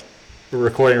 It's like, we're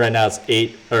recording right now. It's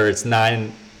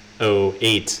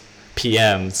 9:08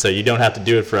 p.m. So you don't have to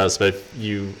do it for us, but if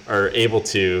you are able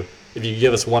to, if you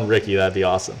give us one Ricky, that'd be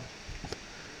awesome.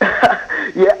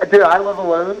 Yeah, dude, I live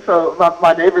alone, so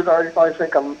my neighbors already probably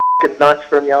think I'm f***ing nuts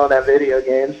from yelling at video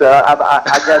games. So I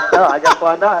guess so. I guess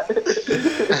why not?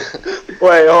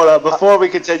 Wait, hold on. Before we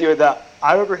continue with that,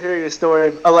 I remember hearing a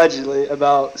story allegedly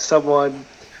about someone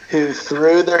who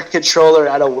threw their controller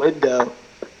out a window.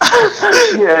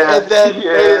 Yeah, and then made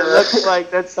it look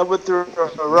like that someone threw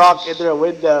a rock in their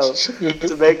window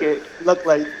to make it look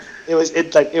like it was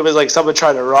like someone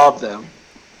trying to rob them.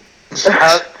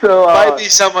 So might be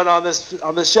someone on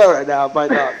this show right now, might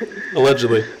not.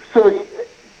 Allegedly. So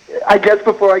I guess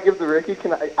before I give the Ricky,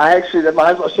 I actually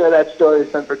might as well share that story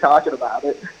since we're talking about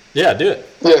it. Yeah, do it.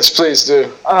 Yes, please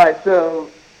do. All right, so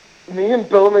me and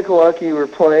Bill McLucky were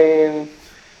playing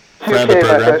 2K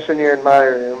my freshman year in my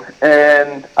room,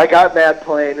 and I got mad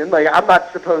playing, and like I'm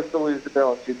not supposed to lose to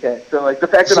Bill in 2K, so like the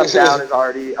fact that I'm down is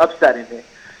already upsetting me.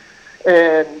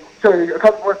 And so a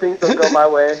couple more things don't go my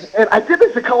way, and I did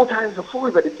this a couple times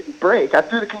before, but it didn't break. I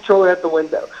threw the controller at the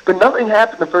window, but nothing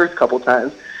happened the first couple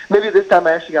times. Maybe this time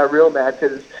I actually got real mad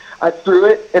because I threw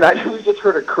it, and I just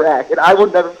heard a crack, and I will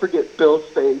never forget Bill's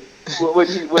face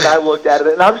when I looked at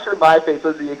it, and I'm sure my face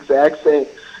was the exact same.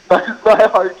 My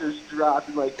heart just dropped,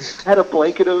 and like I had a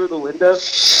blanket over the window,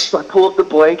 so I pull up the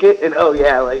blanket, and oh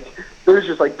yeah, like there's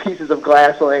just like pieces of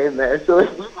glass laying there. So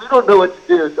like, we don't know what to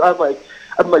do. So I'm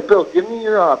like, Bill, give me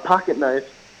your pocket knife.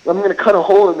 I'm gonna cut a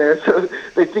hole in there so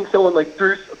they think someone like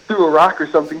threw a rock or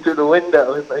something through the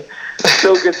window. And like,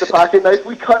 Bill gets the pocket knife.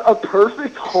 We cut a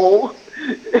perfect hole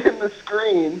in the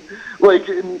screen, like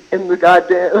in the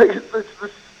goddamn, like it's the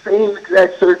same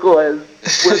exact circle as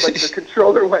where like the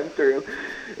controller went through.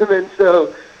 And then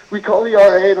so we call the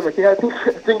RA, and I'm like, yeah, I think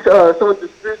someone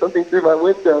just threw something through my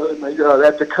window. And like,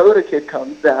 that Dakota kid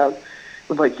comes down.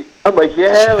 I'm like,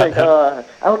 yeah, like, I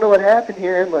don't know what happened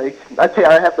here. And like, I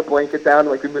have the blanket down,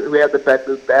 like we had the bed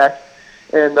moved back,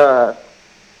 and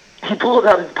he pulled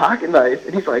out his pocket knife,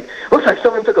 and he's like, looks like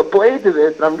someone took a blade to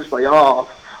this. And I'm just like, oh,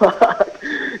 fuck.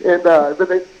 And then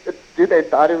they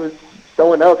thought it was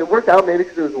someone else. It worked out maybe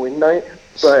because it was wing night,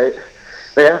 but.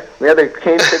 Yeah, they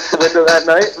came, fixed the window that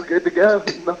night. We're good to go.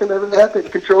 Nothing ever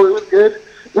happened. Controller was good.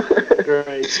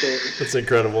 Great story. That's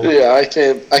incredible. Yeah, I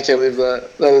can't believe that.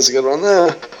 That is a good one.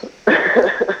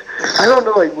 I don't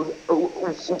know, like,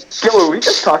 Gil, were we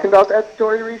just talking about that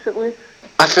story recently?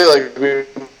 I feel like we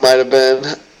might have been.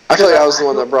 I feel like I was the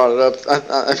one that brought it up.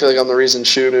 I feel like I'm the reason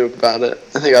Shu knew about it.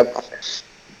 I think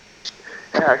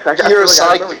you're a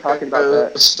psycho, talking about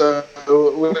that. So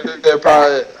they're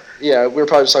probably. Yeah, we were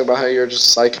probably just talking about how you're just a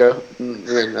psycho, and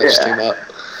then that just came up.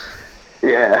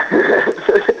 Yeah.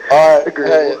 All right.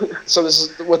 Hey, so this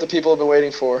is what the people have been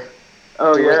waiting for.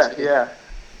 Oh, yeah.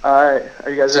 All right.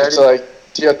 Are you guys ready? So, like,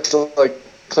 do you have to, like,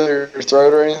 clear your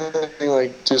throat or anything?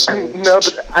 Like, do some No,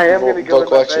 but I am going to go in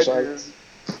the bedroom. exercise?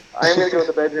 I am going to go in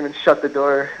the bedroom and shut the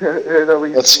door. There's at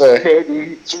least That's fair.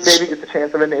 Maybe get the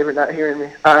chance of a neighbor not hearing me.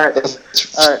 All right. That's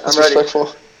I'm ready.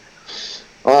 Respectful.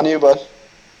 On you, bud.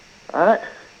 All right.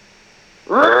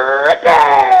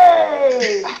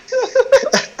 Ricky!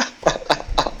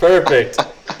 Perfect.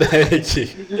 Thank you.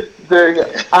 There you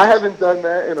go. I haven't done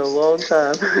that in a long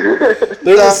time.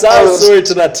 There's a side story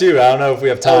to that too. I don't know if we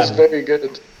have time. That was very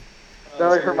good.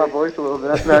 Now I heard my voice a little bit.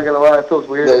 That's not gonna lie. It feels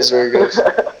weird. That was very good.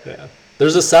 Yeah.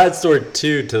 There's a side story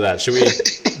too to that. Do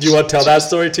you want to tell that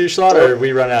story too, Schlotter, or are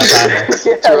we running out of time?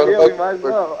 Yeah, we might as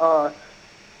well.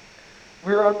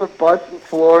 We were on the bus in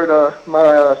Florida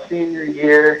my senior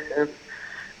year, and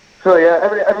So yeah,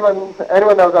 anyone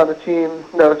that was on the team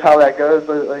knows how that goes.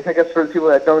 But like, I guess for the people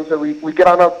that don't, so we get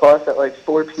on a bus at like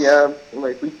 4 p.m. and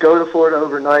like we go to Florida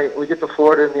overnight. We get to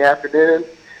Florida in the afternoon,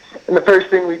 and the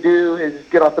first thing we do is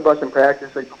get off the bus and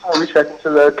practice. Like before we check into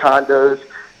the condos,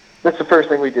 that's the first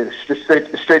thing we do. Just straight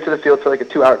to the field for like a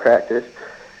 2-hour practice.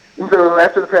 And so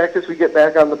after the practice, we get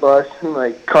back on the bus, and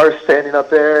like Carr's standing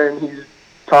up there, and he's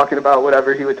talking about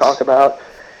whatever he would talk about,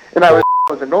 and I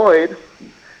was annoyed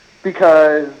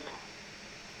because.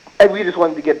 And we just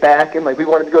wanted to get back, and like we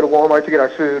wanted to go to Walmart to get our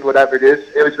food, whatever it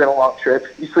is. It was been a long trip.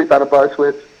 You sleep on a bus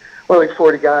with like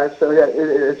 40 guys, so yeah,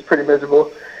 it's pretty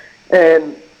miserable.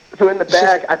 And so in the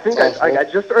back, I think I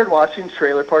just started watching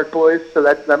Trailer Park Boys, so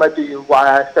that might be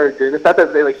why I started doing this. Not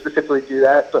that they like specifically do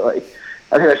that, but like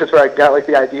I think that's just where I got like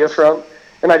the idea from.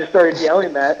 And I just started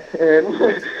yelling that,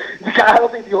 and I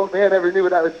don't think the old man ever knew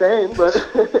what I was saying, but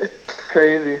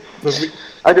crazy.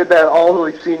 I did that all the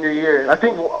like senior year. I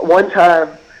think one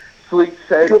time.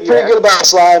 Said, you're pretty good about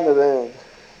sliding it in,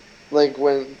 like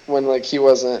when like he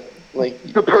wasn't like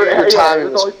your timing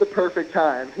it was always the perfect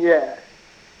time. Yeah.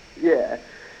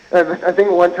 And I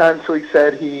think one time Sleek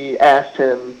said he asked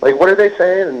him like, "What are they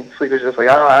saying?" And Sleek was just like,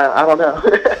 I don't know."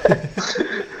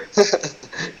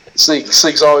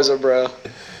 Sleek's always a bro.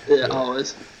 Yeah,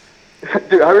 always.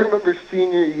 Dude, I remember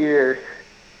senior year.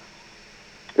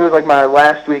 It was like my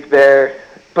last week there,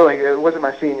 but like it wasn't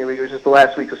my senior week. It was just the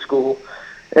last week of school.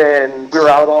 And we were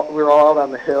all out on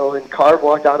the hill, and Carv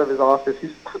walked out of his office.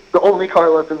 He's the only car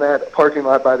left in that parking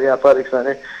lot by the athletic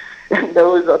center. And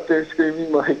Noah's up there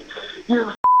screaming like,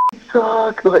 "You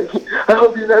suck! Like, I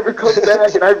hope you never come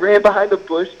back." And I ran behind a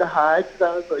bush to hide because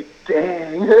I was like,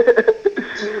 "Dang,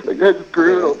 like that's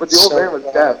brutal." But the old man was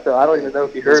deaf, so I don't even know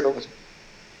if he heard him.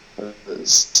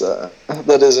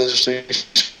 That is interesting.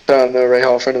 Shout out to Ray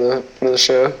Hall, friend of the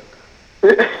show.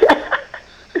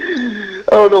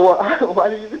 I don't know why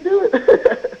do you even do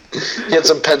it? He had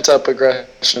some pent-up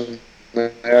aggression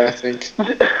there, I think.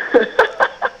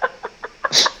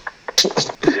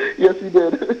 Yes, he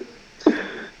did.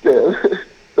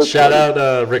 Shout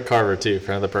out Rick Carver, too,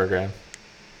 friend of the program.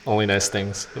 Only nice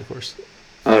things, of course.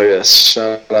 Oh, yes.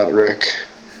 Shout out Rick.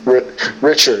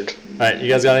 Richard. All right, you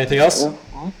guys got anything else?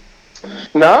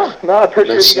 No, I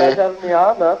appreciate you guys having me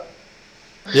on, though.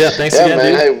 Yeah, thanks again,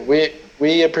 man. dude. Hey,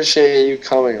 we appreciate you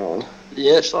coming on.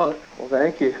 Yeah, sure. Well,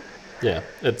 thank you. Yeah,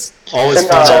 it's always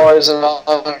fun. It's always an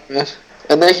honor, man.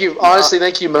 And thank you, honestly,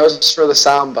 thank you most for the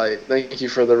soundbite. Thank you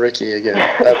for the Ricky again.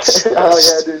 That's oh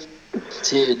yeah, dude. It's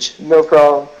huge. No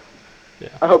problem. Yeah.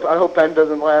 I hope Ben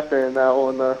doesn't laugh during that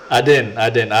one though. I didn't.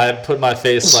 I put my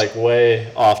face like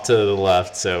way off to the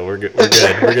left, so we're good.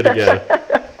 We're good to go.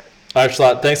 All right,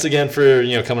 Schlott, thanks again for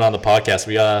coming on the podcast.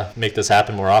 We gotta make this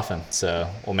happen more often, so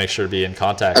we'll make sure to be in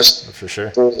contact for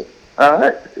sure. All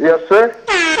right. Yes, sir.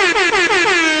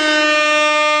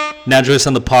 Now joining us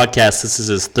on the podcast, this is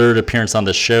his third appearance on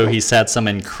the show. He's had some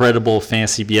incredible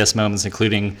fantasy BS moments,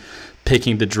 including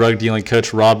picking the drug-dealing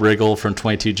coach Rob Riggle from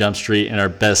 22 Jump Street in our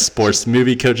Best Sports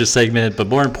Movie Coaches segment. But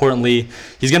more importantly,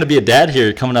 he's going to be a dad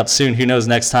here coming up soon. Who knows,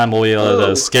 next time we'll be able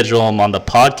to schedule him on the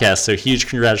podcast. So huge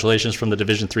congratulations from the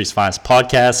Division III's finest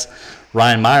podcast.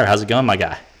 Ryan Meier, how's it going, my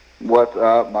guy? What's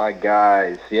up, my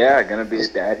guys? Yeah, going to be a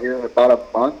dad here in about a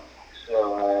month.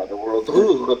 So the world's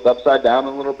flipped upside down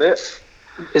a little bit.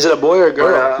 Is it a boy or a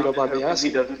girl, if you don't mind me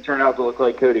asking? He doesn't turn out to look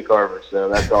like Cody Carver, so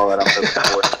that's all that I'm looking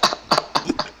for.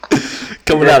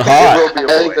 Coming out hot.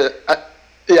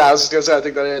 I was just going to say, I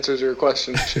think that answers your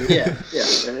question, too. Yeah,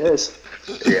 it is.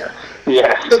 Yeah.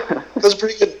 That's a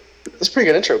pretty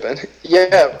good intro, Ben.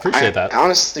 Yeah. Appreciate that. I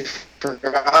honestly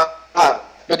forgot.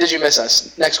 But did you miss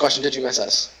us? Next question, did you miss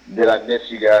us? Did I miss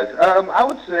you guys? I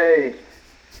would say,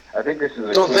 I think this is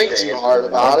a Don't think too hard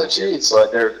about it, jeez.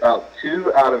 But there's about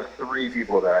 2 out of 3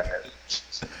 people that I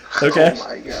missed. Okay. Oh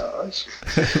my gosh.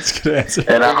 That's a good answer.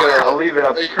 And I'll leave it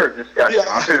up for discussion.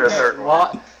 I'll do the third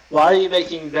one. Why are you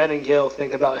making Ben and Gil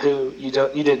think about who you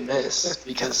didn't miss?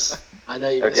 Because I know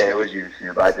you missed. Okay, it was you,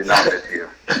 Snoop. I did not miss you.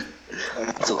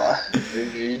 That's a lie.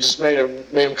 You just made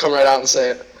him come right out and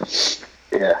say it.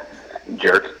 Yeah.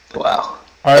 Jerk. Wow.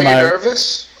 Are you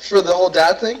nervous for the whole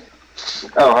dad thing?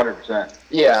 Oh, 100%.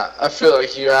 Yeah, I feel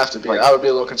like you have to be. I would be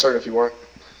a little concerned if you weren't.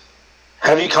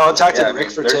 Have you contacted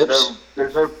Rick for tips?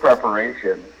 There's no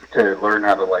preparation to learn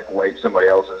how to wipe somebody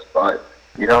else's butt.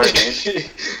 You know what I mean?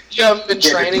 You haven't been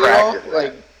training at all?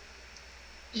 Like,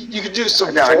 you could do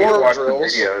some form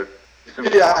drills. Yeah,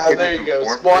 there you go.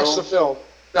 Watch the film.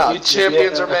 No,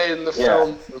 champions are made in the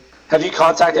film. Have you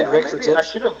contacted Rick for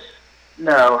tips?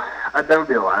 No, that would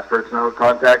be the last person I would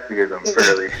contact because I'm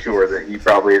fairly sure that he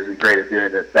probably isn't great at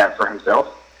doing that for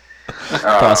himself.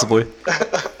 Possibly.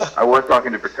 I was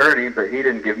talking to fraternity, but he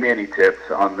didn't give me any tips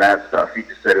on that stuff. He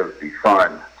just said it would be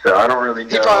fun. So I don't really know,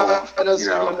 who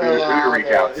to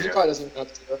reach out to. He probably doesn't know how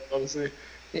to do it, honestly.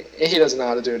 He doesn't know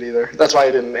how to do it either. That's why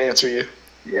he didn't answer you.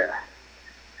 Yeah.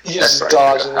 He's just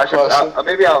dodging the question.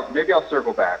 Maybe I'll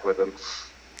circle back with him,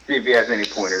 see if he has any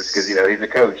pointers, because he's a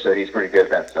coach, so he's pretty good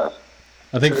at that stuff.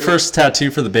 I think first tattoo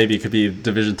for the baby could be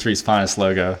Division III's finest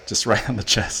logo, just right on the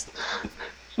chest.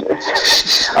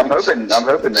 I'm hoping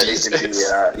that he can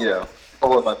be,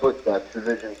 follow my footsteps.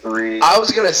 Division III. I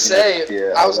was gonna say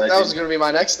that was gonna be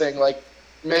my next thing. Like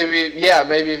maybe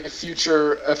a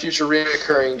future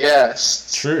reoccurring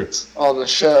guest. True. On the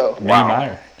show.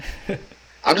 Mini-Meier.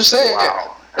 I'm just saying.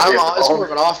 Wow. It's more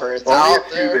of an offer. It's only out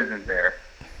if there. Shub isn't there.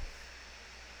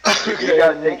 If you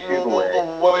gotta take Shub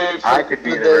away, I could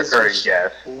be the recurring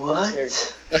guest.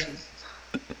 What?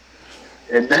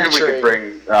 And then we could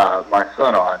bring my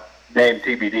son on, named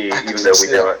TBD, even though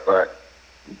we know it, but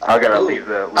I gotta leave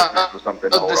the listeners with something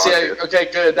to hold on to.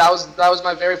 Okay, good. That was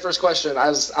my very first question.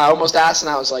 I almost asked, and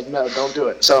I was like, no, don't do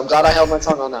it. So I'm glad I held my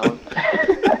tongue on that one.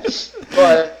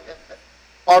 But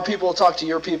our people will talk to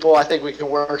your people. I think we can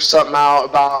work something out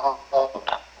about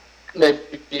maybe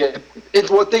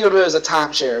what think of it as a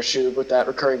timeshare shoot with that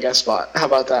recurring guest spot. How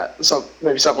about that?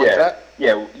 Maybe something like that.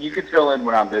 Yeah, you could fill in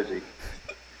when I'm busy.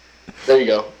 There you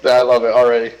go. I love it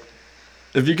already.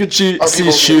 If you could see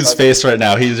Shub's face right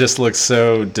now, he just looks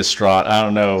so distraught. I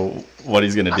don't know what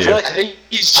he's gonna do. I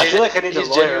feel like I need to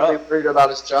lawyer up. Worried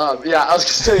about his job. Yeah, I was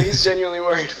gonna say he's genuinely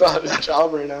worried about his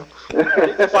job right now. I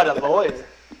need to find a lawyer.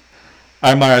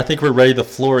 All right, Meier, I think we're ready. The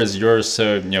floor is yours.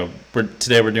 So,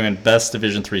 today we're doing best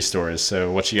Division III stories.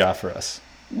 So, what you got for us?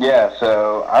 Yeah,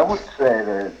 so I would say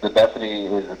that the Bethany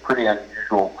is a pretty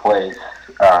unusual place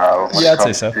when it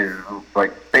comes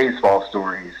to baseball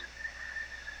stories,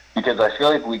 because I feel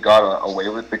like we got away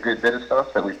with a good bit of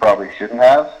stuff that we probably shouldn't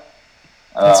have.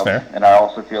 That's fair. And I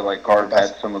also feel like Carv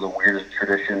had some of the weirdest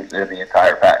traditions in the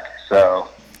entire pack. So,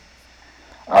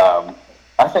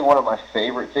 I think one of my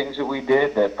favorite things that we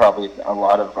did that probably a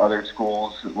lot of other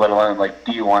schools, let alone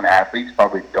D1 athletes,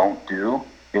 probably don't do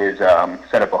is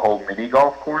set up a whole mini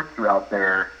golf course throughout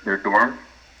their dorm.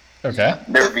 Okay.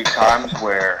 There would be times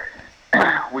where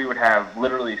we would have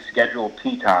literally scheduled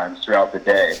tee times throughout the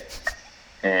day,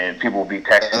 and people would be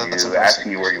texting you,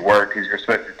 asking you where you were, because you're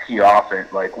supposed to tee off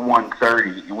at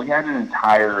 1:30, and we had an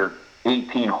entire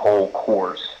 18-hole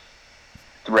course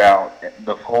throughout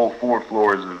the whole 4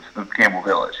 floors of Campbell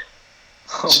Village.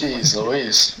 Jeez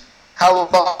Louise. How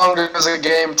long does a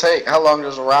game take? How long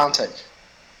does a round take?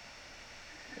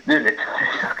 Dude, it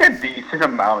took a decent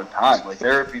amount of time.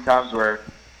 There would be times where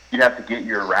you'd have to get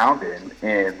your round in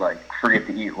and forget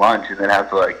to eat lunch and then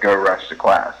have to go rush to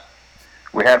class.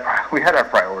 We had our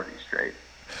priorities straight.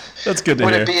 That's good to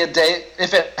hear. Would it be a day?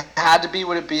 If it had to be,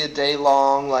 would it be a day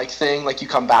long thing? You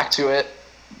come back to it,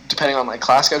 depending on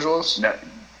class schedules. No,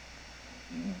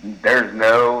 there's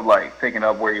no picking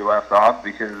up where you left off,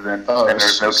 because then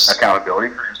there's no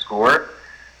accountability for your score.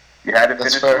 You had to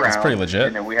finish the round. That's pretty legit.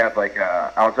 And then we had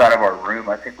outside of our room,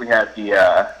 I think we had the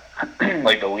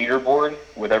the leaderboard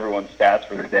with everyone's stats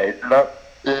for the day set up.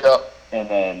 Yeah. And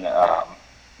then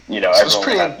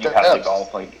everyone you have to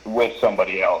golf with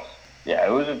somebody else. Yeah,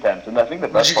 it was intense, and I think the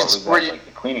best part was that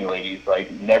the cleaning ladies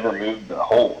never moved the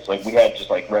holes. We had just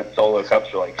red Solo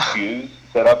cups or shoes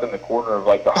set up in the corner of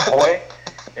the hallway,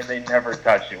 and they never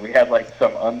touched it. We had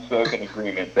some unspoken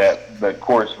agreement that the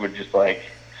course would just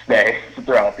stay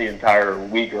throughout the entire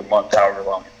week or month, however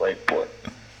long it played for.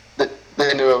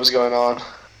 They knew what was going on.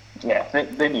 Yeah,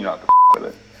 they knew not to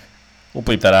with it. We'll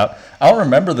bleep that out. I don't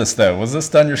remember this, though. Was this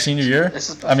done your senior year?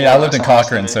 I mean, I lived in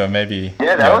Cochrane, so maybe...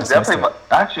 Yeah, that was definitely...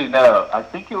 Actually, no. I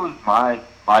think it was my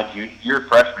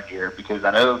freshman year, because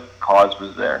I know Cause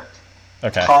was there.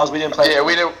 Okay. Cause, we didn't play... Yeah,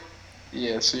 we didn't...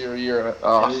 Yeah, so you were a year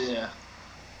off. Yeah.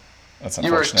 That's unfortunate.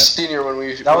 You were a senior when we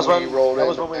rolled in. That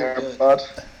was when we were good.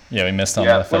 Yeah, we missed on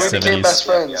the festivities. We became best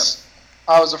friends.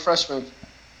 Yeah. I was a freshman.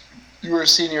 You were a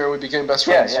senior and we became best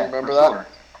friends. Yeah, you remember that? Sure.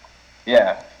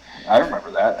 Yeah, I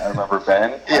remember that. I remember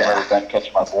Ben. I remember Ben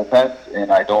catching my bullpens,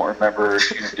 and I don't remember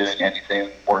you doing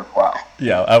anything worthwhile.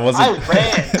 Yeah, I wasn't. I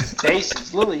ran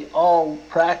bases, literally all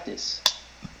practice.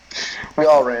 We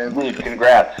all ran. Dude,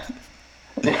 congrats.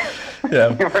 Yeah.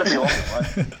 You were the only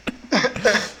one.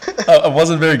 I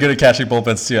wasn't very good at catching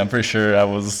bullpens too. I'm pretty sure I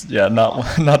was,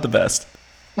 not the best.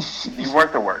 You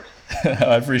weren't the worst.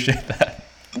 I appreciate that.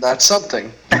 That's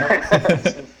something. All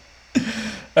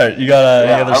right, you got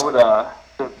any other... I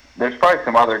would. There's probably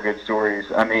some other good stories.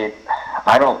 I mean,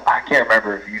 I can't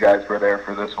remember if you guys were there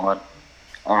for this one.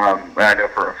 But I know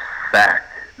for a fact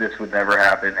this would never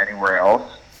happen anywhere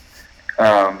else.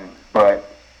 But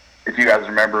if you guys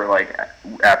remember, like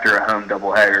after a home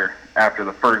doubleheader, after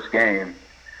the first game,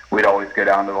 we'd always go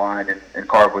down to the line and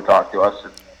Carv would talk to us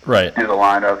and do the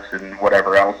lineups and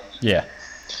whatever else. Yeah.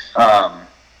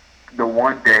 The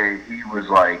one day he was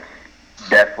like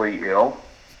deathly ill,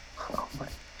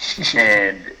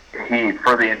 and he,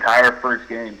 for the entire first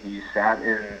game, he sat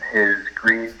in his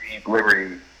green Jeep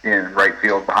Liberty in right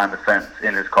field behind the fence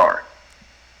in his car.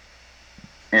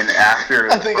 And after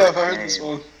I think I've heard this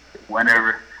one.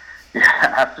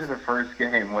 After the first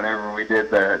game, whenever we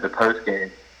did the post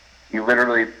game, he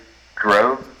literally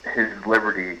drove his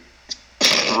Liberty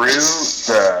through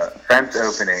the fence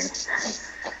opening,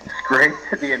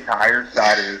 scraped the entire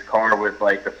side of his car with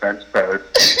like the fence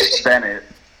post, bent it,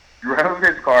 drove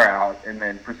his car out, and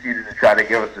then proceeded to try to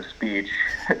give us a speech.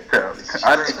 So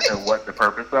I don't even know what the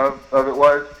purpose of it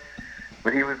was,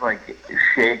 but he was like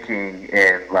shaking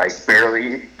and like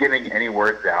barely getting any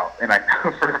words out. And I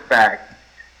know for a fact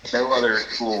no other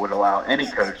school would allow any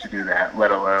coach to do that,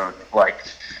 let alone like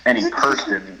any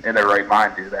person in their right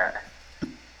mind do that.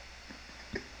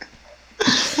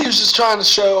 He was just trying to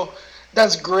show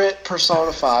that's grit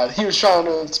personified. He was trying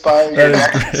to inspire you.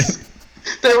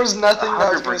 There was nothing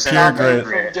that was going to stop him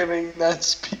from giving that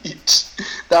speech.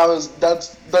 That's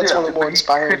one of the more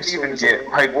inspiring stories. Couldn't even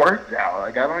get like words out.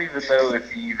 Like I don't even know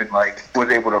if he even like was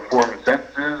able to form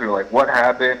sentences or like what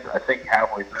happened. I think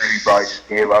halfway through he probably just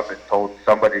gave up and told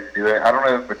somebody to do it. I don't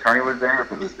know if attorney was there,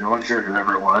 if it was Dillinger,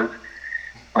 whoever it was.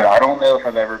 But I don't know if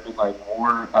I've ever been like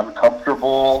more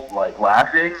uncomfortable, like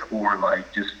laughing, or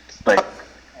like just like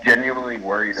genuinely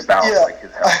worried about like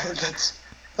his health.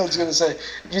 I was gonna say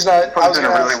he's not. I was in a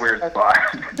really weird spot.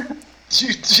 Do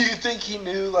you think he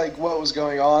knew like what was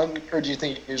going on, or do you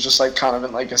think he was just like kind of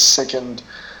in like a sickened,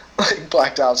 like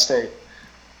blacked out state?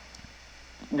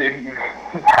 Dude, he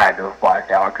had to have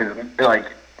blacked out because like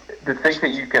to think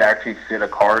that you could actually fit a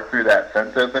car through that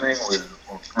fence opening was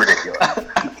ridiculous.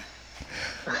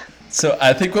 So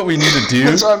I think what we need to do.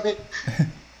 That's what I mean.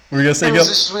 We're gonna say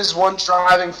his one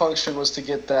driving function was to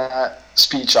get that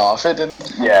speech off. It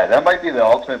didn't. Yeah, that might be the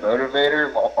ultimate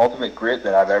motivator, ultimate grit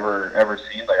that I've ever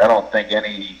seen. Like I don't think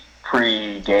any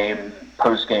pre-game,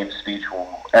 post-game speech will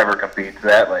ever compete to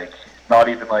that. Like not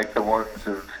even like the ones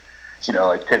of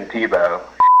like Tim Tebow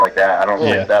like that. I don't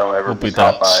think that'll ever be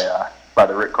topped by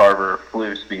the Rick Carver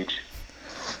flu speech.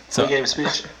 So game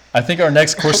speech. I think our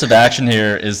next course of action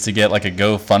here is to get like a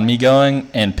GoFundMe going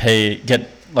and get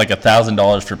like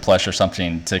 $1,000 for Plush or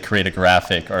something to create a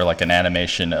graphic or like an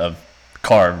animation of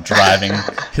Carv driving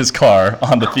his car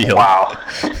on the field. Wow.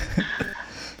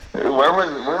 Where was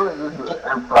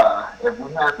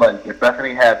this? If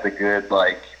Bethany had the good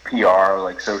like PR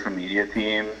like social media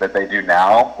team that they do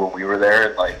now when we were there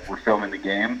and like we're filming the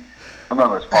game, I'm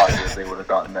almost positive they would have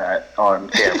gotten that on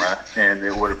camera and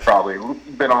it would have probably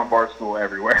been on Barstool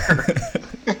everywhere.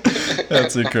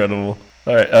 That's incredible.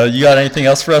 All right, you got anything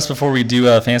else for us before we do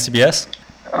Fantasy BS?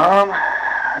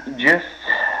 Just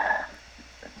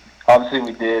obviously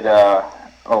we did.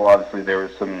 Obviously there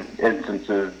was some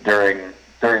instances during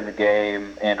the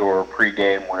game and or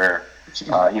pre-game where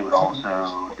he would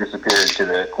also disappear into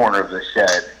the corner of the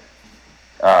shed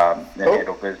and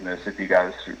handle business. If you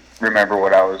guys remember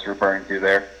what I was referring to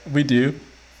there, we do.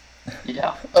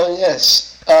 Yeah. Oh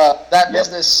yes. That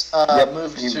business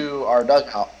moved to our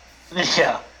dugout.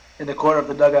 Yeah. In the corner of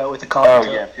the dugout with the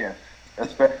coffee cup. Yes.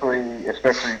 Especially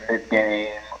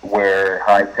mid-game where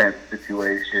high-tense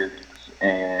situations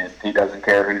and he doesn't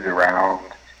care who's around.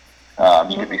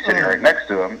 You could be sitting right next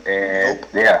to him and,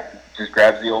 just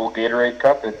grabs the old Gatorade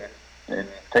cup and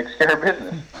takes care of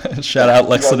business. Shout out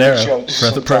Lex Sonero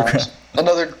for the program.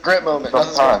 Another grit moment.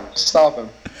 Nothing's going to stop him.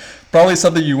 Probably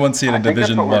something you won't see in a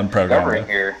Division I program.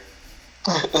 Here.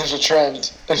 There's a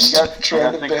trend. There's a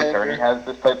trend of behavior. Attorney has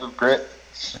this type of grit?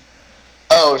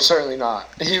 Oh, certainly not.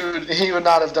 He would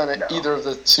not have done it either of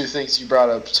the two things you brought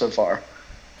up so far.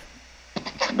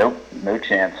 Nope, no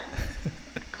chance.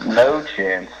 No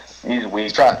chance. He's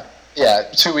weak.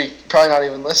 2 week. Probably not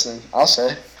even listening. I'll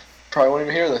say. Probably won't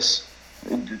even hear this.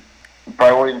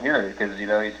 Probably won't even hear it because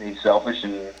he's selfish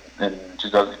and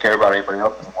just doesn't care about anybody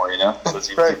else anymore.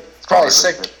 That's right. He's probably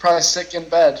sick. Probably sick in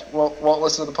bed. Won't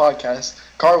listen to the podcast.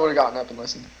 Carr would have gotten up and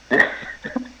listened.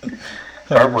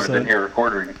 Carr would have been here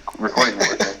recording with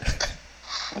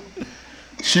me.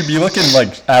 She'd be looking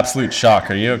like absolute shock.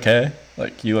 Are you okay?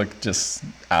 Like you look just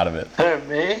out of it.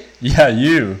 Me? Yeah,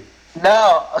 you.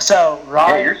 No, so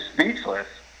Ryan. Yeah, you're speechless.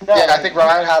 No, I think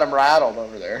Ryan had him rattled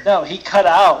over there. No, he cut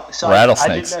out. So rattlesnakes.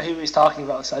 I didn't know who he was talking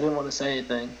about, so I didn't want to say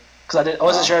anything because I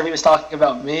wasn't sure if he was talking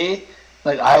about me.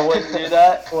 Like I wouldn't do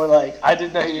that, or like I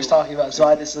didn't know who he was talking about, so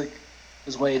I just like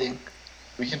was waiting.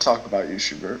 We can talk about you,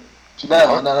 Schubert.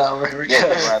 No, we're Yeah, do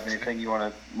good. you have anything you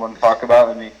want to talk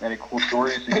about? Any cool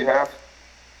stories that you have?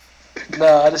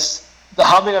 No, the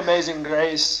humming Amazing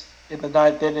Grace in the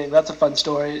 9th inning. That's a fun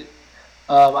story.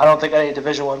 I don't think any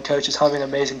Division I coach is humming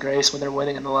Amazing Grace when they're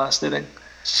winning in the last inning.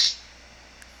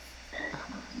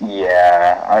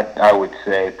 Yeah, I would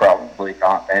say probably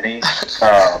not many.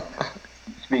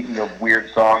 Speaking of weird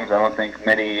songs, I don't think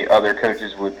many other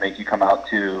coaches would make you come out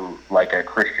to like a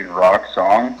Christian rock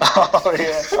song. Oh,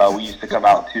 yeah. We used to come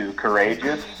out to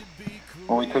Courageous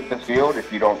when we took the field.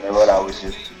 If you don't know it, I was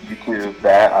just YouTube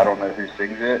that. I don't know who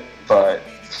sings it, but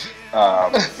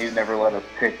he never let us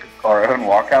pick our own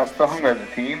walkout song as a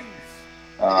team.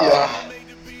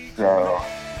 So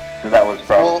that was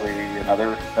probably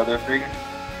another thing.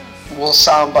 We'll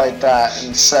soundbite that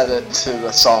and set it to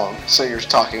the song. So you're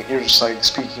just like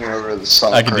speaking over the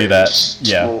song. I can do that.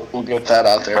 Yeah. We'll get that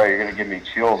out there. Bro, you're gonna give me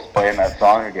chills playing that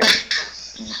song again.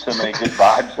 So many good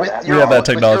vibes. We have that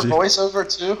technology. With your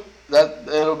voiceover too.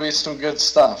 It'll be some good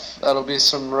stuff. That'll be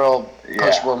some real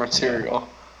pushable material.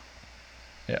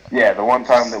 Yeah, the one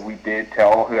time that we did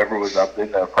tell whoever was up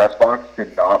in the press box to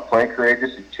not play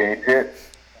Courageous and change it,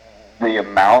 the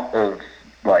amount of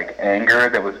anger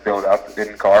that was built up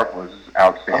in Carv was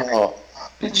outstanding.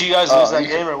 Did you guys lose that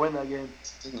game or win that game?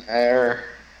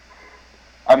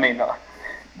 I mean,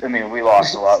 we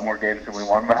lost a lot more games than we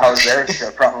won, but I was there, so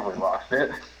I probably lost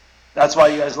it. That's why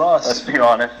you guys lost. Let's be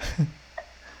honest.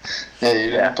 Yeah, you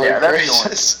didn't play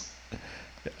Courageous.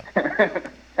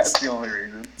 That's the only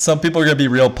reason. Some people are going to be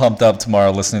real pumped up tomorrow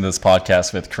listening to this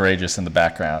podcast with Courageous in the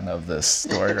background of this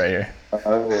story right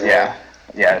here.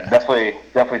 Yeah, definitely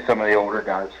some of the older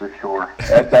guys for sure.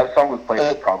 That song was played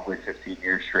for probably 15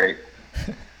 years straight.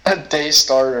 A day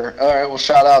starter. All right, well,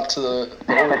 shout out to the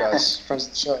older guys, friends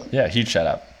of the show. Yeah, huge shout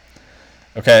out.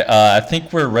 Okay, I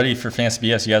think we're ready for Fantasy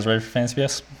BS. You guys ready for Fantasy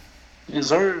BS? Yes,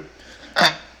 sir. All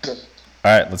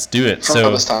right, let's do it.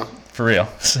 So, this time. For real.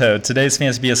 So today's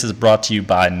Fantasy BS is brought to you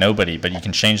by nobody, but you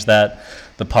can change that.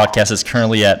 The podcast is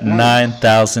currently at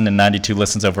 9,092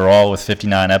 listens overall with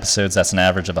 59 episodes. That's an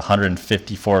average of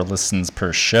 154 listens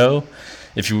per show.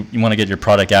 If you want to get your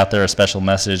product out there, a special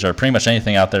message, or pretty much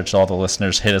anything out there to all the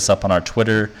listeners, hit us up on our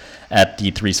Twitter at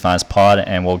D3's Finest Pod,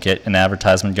 and we'll get an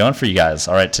advertisement going for you guys.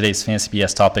 All right, today's Fantasy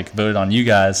BS topic voted on you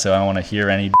guys, so I don't want to hear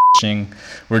any bitching.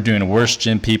 We're doing worst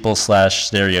gym people /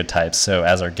 stereotypes. So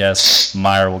as our guest,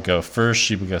 Meier will go first,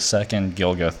 she will go second,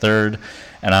 Gil will go third,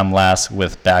 and I'm last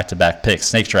with back-to-back picks.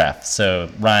 Snake draft. So,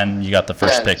 Ryan, you got the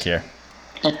first pick here.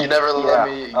 You never let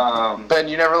me, Ben.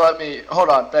 You never let me. Hold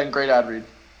on, Ben. Great ad read.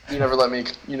 You never let me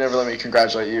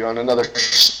congratulate you on another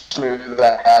smooth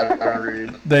ad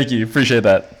read. Thank you. Appreciate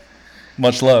that.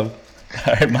 Much love.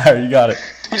 All right, Meier, you got it.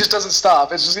 He just doesn't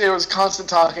stop. It was constant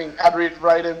talking. Ad read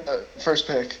right in the first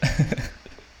pick.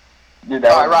 Dude,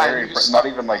 that was not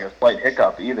even like a slight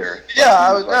hiccup either.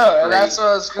 Yeah, and that's what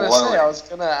I was gonna say. I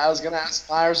was gonna ask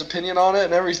Meier's opinion on it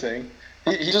and everything.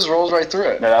 He just rolls right through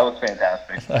it. No, that was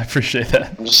fantastic. I appreciate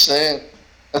that. I'm just saying.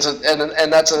 That's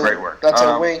a great work. That's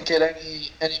a wink at any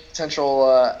potential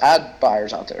ad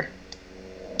buyers out there.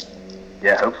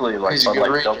 Yeah, hopefully Buddy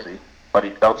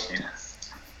Chelsea.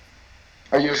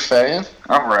 Are you a fan?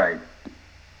 I'm right.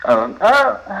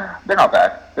 They're not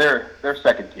bad. They're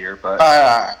second tier, but. All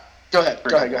right. Go ahead.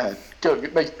 Go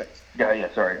make it pick. Yeah.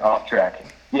 Sorry, off track.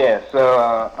 Yeah,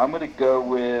 so I'm gonna go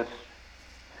with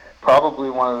probably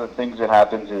one of the things that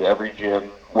happens at every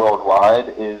gym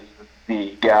worldwide is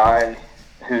the guy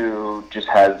who just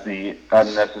has the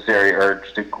unnecessary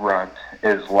urge to grunt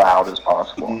as loud as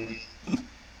possible.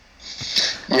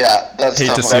 Yeah, that's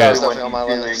hate to see it. When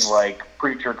he's doing like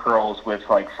preacher curls with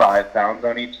like 5 pounds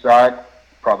on each side,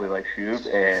 probably like Shub,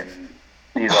 and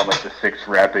he's on like the 6th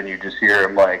rep, and you just hear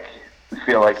him like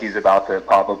feel like he's about to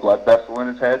pop a blood vessel in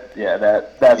his head. Yeah,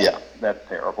 that's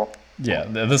terrible. Yeah,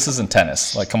 this isn't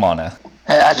tennis. Like, come on now.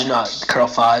 Hey, I do not curl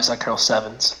 5s. I curl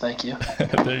 7s. Thank you.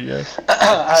 There you go.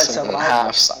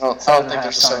 7.5s. I don't think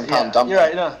there's a 7-pound dumbbell. You're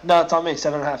right. No, it's on me.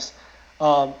 7.5s.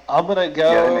 I'm gonna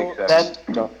go.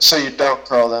 Then, so you don't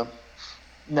curl them?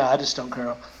 No, I just don't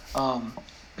curl.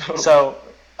 So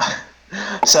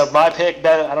my pick,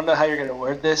 Ben, I don't know how you're gonna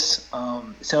word this.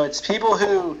 So it's people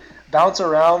who bounce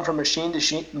around from machine to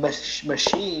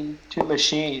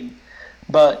machine,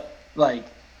 but like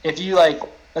if you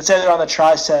let's say they're on the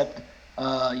tricep,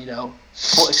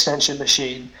 full extension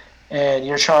machine, and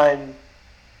you're trying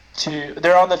to,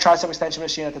 they're on the tricep extension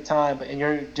machine at the time, and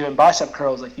you're doing bicep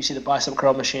curls, like you see the bicep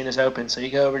curl machine is open, so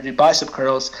you go over to do bicep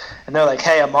curls, and they're like,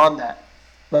 hey, I'm on that.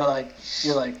 But like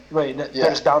you're like, wait, they're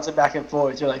just bouncing back and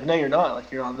forth. You're like, no, you're not. Like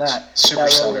you're on that.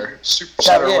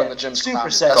 Supersetter when the gym's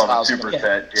crowded.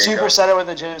 Supersetter when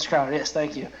the gym's crowded. Yes,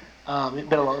 thank you. It's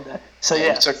been a long day. So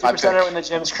supersetter when the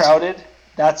gym's crowded.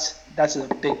 That's a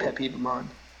big pet peeve of mine.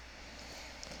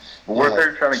 Well, we're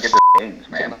there trying to get the games,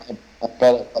 man.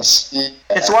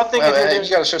 It's one thing if you're doing. You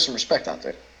gotta show some respect out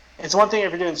there. It's one thing if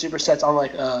you're doing supersets on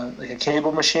like a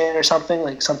cable machine or something,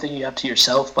 like something you have to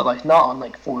yourself, but like not on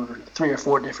like 3 or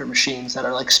 4 different machines that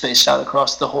are like spaced out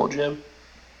across the whole gym.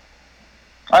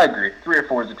 I agree. 3 or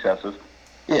 4 is excessive.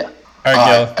 Yeah. All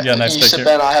right, go. You got a nice you picture. said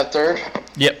Ben, I have third?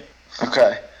 Yep.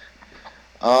 Okay.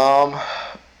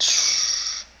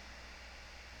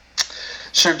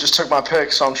 Shoot, just took my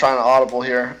pick, so I'm trying to audible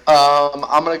here.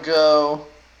 I'm going to go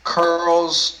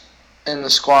curls in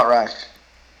the squat rack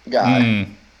guy.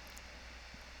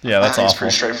 Yeah, that's awful. It's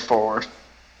pretty straightforward.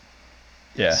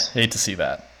 Yeah, hate to see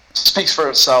that. Speaks for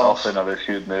itself. Also another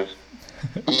shoot move.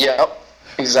 Yep,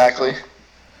 exactly.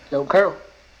 No curl.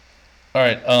 All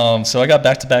right, so I got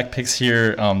back-to-back picks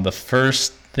here. The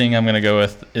first thing I'm going to go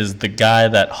with is the guy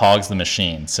that hogs the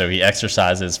machine. So he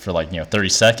exercises for 30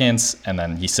 seconds, and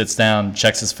then he sits down,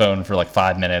 checks his phone for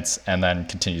 5 minutes, and then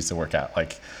continues to work out.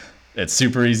 It's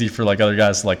super easy for other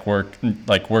guys to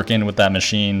work in with that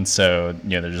machine. So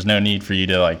there's no need for you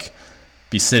to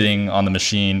be sitting on the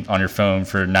machine on your phone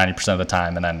for 90% of the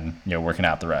time and then working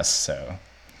out the rest. So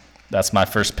that's my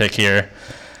first pick here.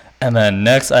 And then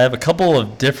next, I have a couple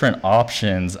of different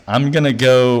options. I'm going to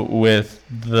go with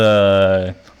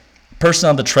the person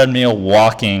on the treadmill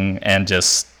walking and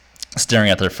just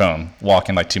staring at their phone,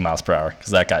 walking 2 miles per hour,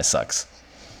 because that guy sucks.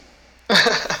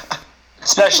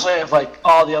 Especially if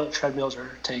all the other treadmills are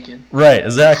taken. Right,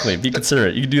 exactly. Be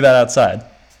considerate. You can do that outside.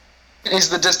 He's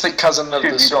the distant cousin of the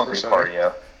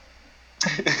superstar.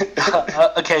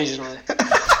 Occasionally.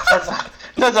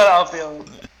 That's how I'm feeling.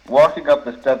 Walking up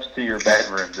the steps to your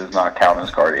bedroom does not count as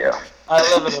cardio. I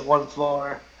live in a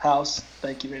 1-floor house.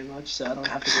 Thank you very much. So I don't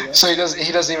have to do that. So he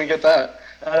doesn't even get that.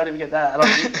 I don't even get that. I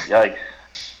don't even. Yikes.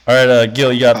 All right,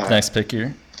 Gil, you got the next pick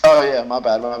here. Oh yeah, my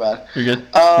bad. You're good.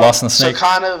 Lost in the snake. So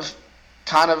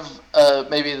kind of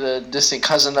maybe the distant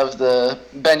cousin of the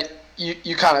Ben.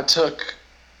 You kind of took.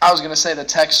 I was gonna say the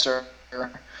texter,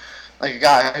 like a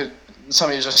guy who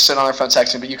somebody who's just sitting on their phone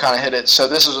texting, but you kind of hit it. So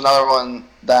this is another one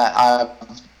that I've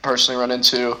personally run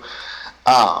into.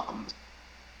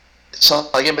 So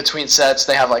in between sets,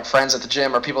 they have friends at the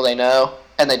gym or people they know,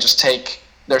 and they just take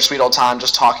their sweet old time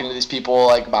just talking to these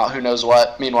people about who knows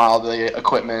what. Meanwhile, the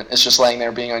equipment is just laying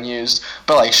there being unused.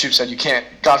 But Shoop said, you can't.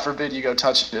 God forbid you go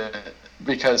touch it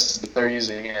because they're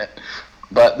using it.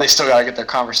 But they still gotta get their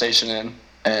conversation in,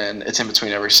 and it's in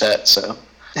between every set. So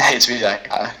I hate to be that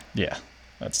guy. Yeah,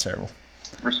 that's terrible.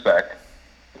 Respect.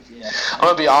 Yeah. I'm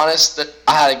gonna be honest. It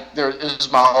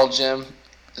was my old gym.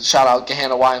 Shout out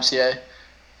Gahanna YMCA.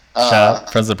 Shout out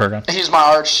friends of the program. He was my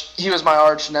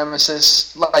arch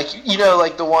nemesis.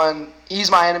 The one.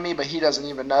 He's my enemy, but he doesn't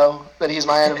even know that he's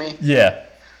my enemy. Yeah.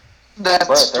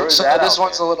 This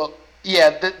one's a little. Yeah,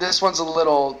 this one's a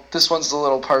little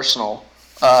personal.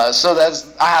 I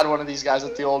had one of these guys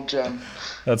at the old gym.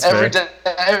 That's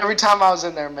every time I was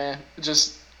in there, man,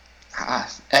 just.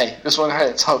 Hey, this one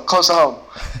hits close to home.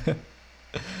 All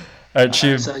right,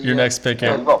 Chew, your next pick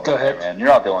here. Go ahead, man. You're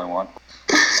not the only one.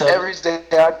 So every day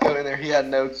I'd go in there, he had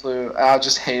no clue. I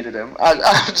just hated him.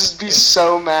 I'd just be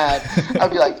so mad.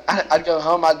 I'd be I'd go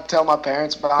home, I'd tell my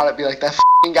parents about it, be like, that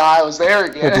f***ing guy was there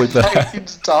again. He's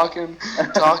just talking.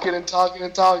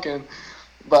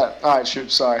 But, all right,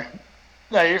 Shoot, sorry.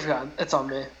 No, you're fine. It's on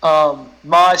me.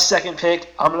 My second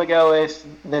pick, I'm going to go with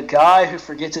the guy who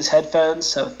forgets his headphones,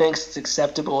 so thinks it's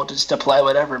acceptable just to play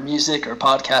whatever music or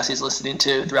podcast he's listening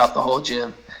to throughout the whole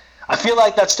gym. I feel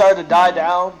like that started to die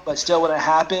down, but still when it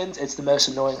happens, it's the most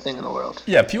annoying thing in the world.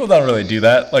 Yeah, people don't really do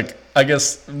that. I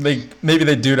guess maybe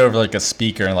they do it over a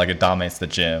speaker and it dominates the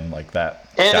gym that.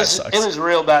 It was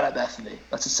real bad at Bethany.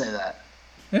 Let's just say that.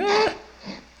 I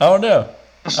don't know.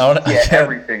 Yeah,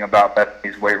 everything about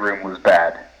Bethany's weight room was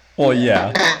bad. Well,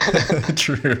 yeah,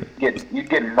 true. You'd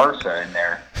get MRSA in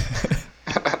there.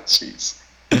 Jeez.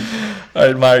 All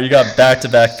right, Meier, you got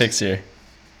back-to-back picks here.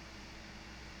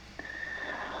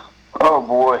 Oh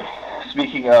boy!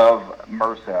 Speaking of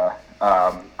MRSA,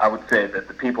 I would say that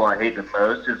the people I hate the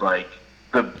most is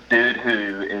the dude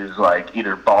who is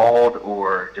either bald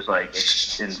or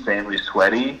just insanely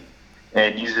sweaty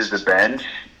and uses the bench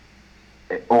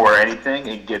or anything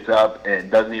and gets up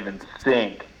and doesn't even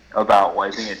think about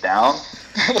wiping it down.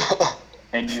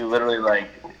 And you literally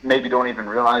maybe don't even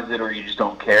realize it or you just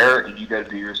don't care and you go to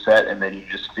do your set and then you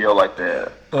just feel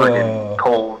the friggin'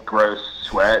 cold, gross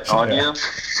sweat on you,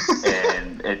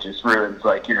 and it just ruins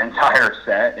like your entire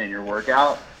set and your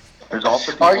workout. There's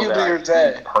also people Arguably that your I've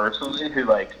day. seen personally who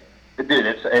like,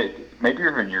 dude, maybe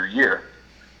even your year.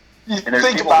 And there's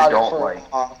Think people who about it don't for a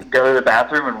like while. go to the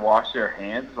bathroom and wash their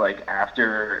hands like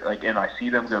after like, and I see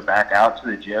them go back out to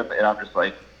the gym, and I'm just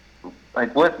like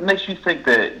what makes you think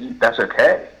that that's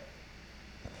okay?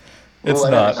 It's I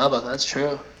not. didn't know about that. That's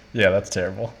true. Yeah, that's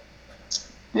terrible.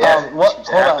 Yeah, hold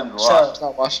on. So,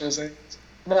 Not washing his hands.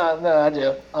 no, I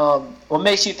do. What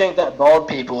makes you think that bald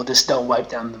people just don't wipe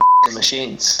down the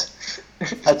machines?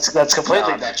 That's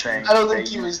completely not true. I don't think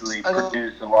they he was- usually I don't-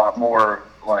 produce a lot more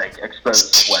like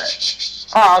exposed sweat.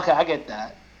 Oh, okay, I get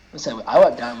that. I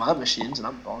wipe down my machines and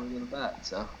I'm balding in the back,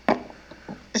 so.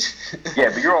 Yeah,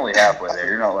 but you're only halfway there.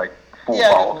 You're not like full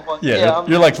Yeah, bald. well, Yeah,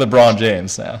 you're like LeBron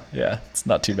James now. Yeah, it's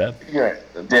not too bad. You're right.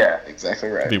 Yeah, Exactly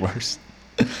right. Could be worse.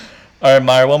 All right,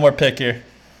 Meyer, one more pick here.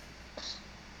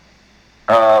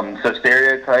 So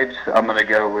stereotypes, I'm going to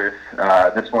go with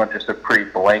this one, just a pretty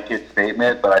blanket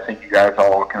statement, but I think you guys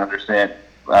all can understand,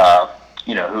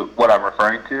 what I'm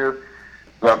referring to.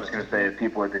 So I'm just going to say that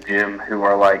people at the gym who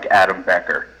are like Adam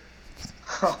Becker.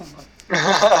 Oh my.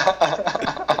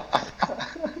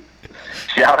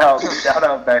 Shout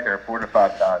out Becker 4 to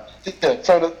 5 times. Yeah,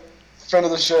 friend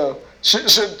of the show.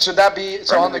 Should that be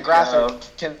so Friend on of the the graphic?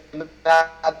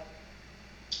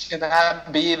 Can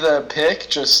that be the pick?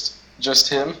 Just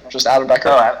him, just Adam Becker.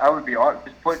 No, I would be on.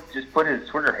 Just put his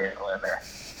Twitter handle in there.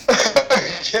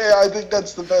 Yeah, I think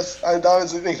that's the best. I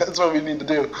honestly think that's what we need to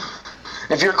do.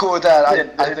 If you're cool with that, I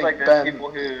It's think like there's Ben. people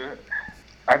who.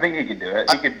 I think he could do it.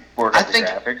 He could work on the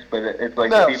graphics, but it's like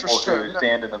No, the for people sure, who no.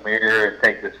 stand in the mirror and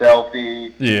take the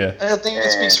selfie. Yeah. I think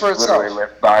it speaks for and itself. literally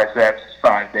lift biceps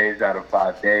 5 days out of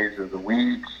 5 days of the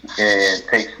week, and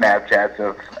take Snapchats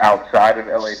of outside of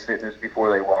LA Fitness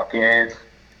before they walk in.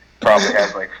 Probably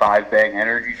has like 5 Bang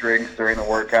energy drinks during the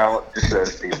workout. Just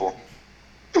those people.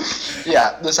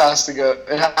 Yeah, this has to go.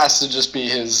 It has to just be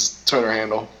his Twitter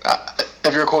handle.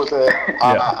 If you're cool with it,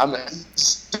 Yeah. I'm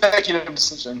executive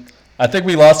decision. I think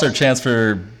we lost our chance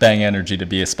for Bang Energy to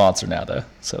be a sponsor now, though,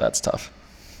 so that's tough.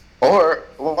 Or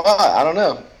I don't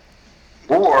know.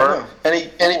 Or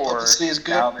any publicity is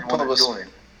good. Now they want to Publicity.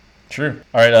 join. True.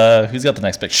 All right, who's got the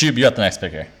next pick? Shub, you got the next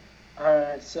pick here.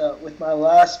 Alright, so with my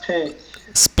last pick.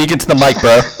 Speaking to the mic,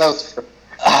 bro.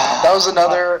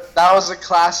 That was a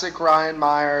classic Ryan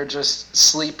Meier, just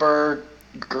sleeper,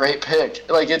 great pick.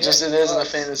 Like it isn't a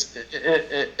fantasy.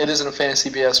 It isn't a fantasy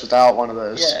BS without one of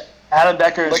those. Yeah, Adam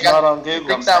Becker is not on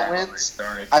Google. I think that wins.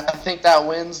 I think that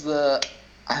wins it.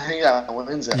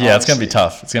 Yeah, it's gonna be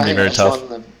tough. It's gonna be very tough.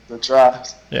 Won the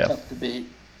draft. Yeah. Tough to beat.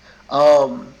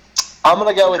 I'm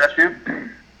gonna go with.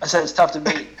 I said it's tough to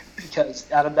beat because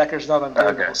Adam Becker's not on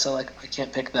Google, so like I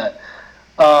can't pick that.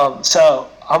 So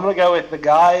I'm gonna go with the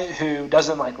guy who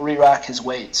doesn't like re-rack his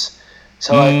weights.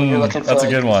 So like when you're looking for that's a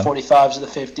like good one. 45s or the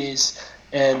 50s,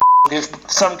 and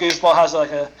some goofball has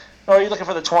like or you're looking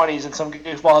for the 20s, and some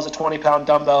goofball has a 20-pound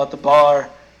dumbbell at the bar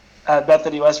at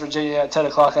Bethany, West Virginia at 10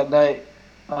 o'clock at night.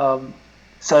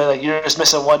 So like you're just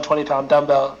missing one 20-pound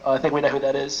dumbbell. I think we know who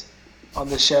that is on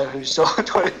this show who's still a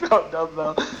 20-pound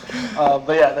dumbbell.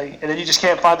 But yeah, and then you just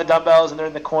can't find the dumbbells, and they're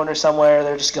in the corner somewhere.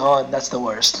 They're just gone. That's the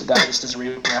worst. The guy just doesn't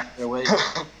re-rack their weight.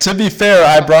 To be fair,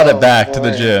 I brought it back to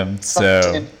the gym,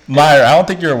 so Meyer, I don't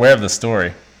think you're aware of the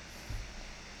story.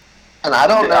 And I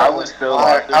don't know. I was still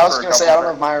I was gonna say I don't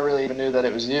know if Meyer really even knew that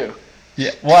it was you.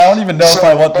 Yeah. Well, I don't even know if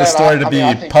I want this story to I be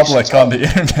think you public should on the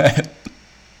internet.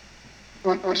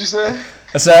 What'd you say?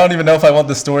 I said I don't even know if I want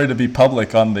the story to be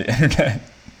public on the internet.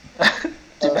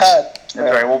 Too bad. That's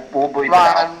right. We'll bleep it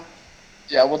Ryan, out.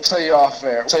 yeah, we'll tell you off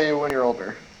air. We'll tell you when you're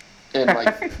older. In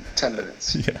like 10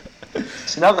 minutes. Yeah.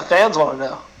 So now the fans want to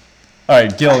know. All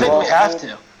right, Gil. I think we have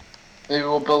to. Maybe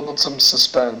we'll build some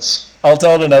suspense. I'll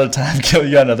tell it another time. Gil,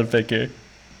 you got another pick here.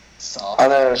 I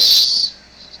know. This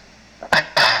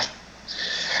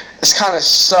kind of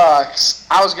sucks.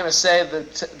 I was gonna say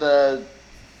that the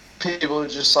people who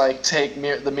just like take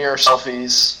the mirror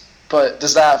selfies, but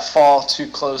does that fall too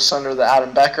close under the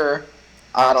Adam Becker?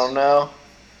 I don't know.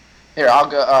 Here, I'll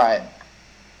go. All right.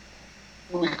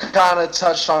 We kind of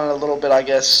touched on it a little bit, I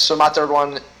guess. So my third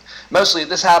one, mostly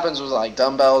this happens with like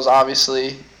dumbbells,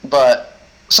 obviously, but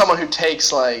someone who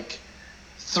takes like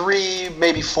 3,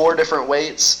 maybe 4 different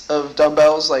weights of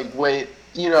dumbbells, like weight,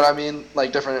 you know what I mean,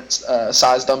 like different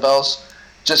size dumbbells,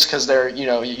 just because they're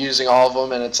using all of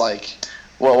them, and it's like,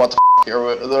 well, what the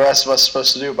are the rest of us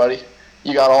supposed to do, buddy?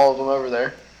 You got all of them over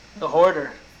there. The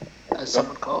hoarder, as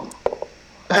someone called.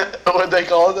 What'd they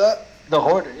call it that? The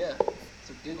hoarder, yeah. That's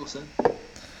what Google said.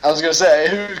 I was going to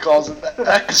say, who calls it that?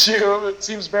 That's you. It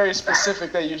seems very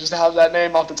specific that you just have that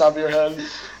name off the top of your head.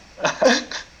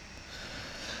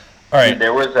 All right.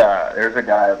 There was a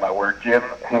guy at my work gym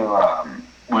who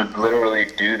would literally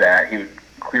do that. He would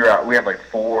clear out. We have like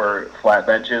 4 flat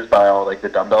benches by all like the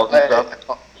dumbbells and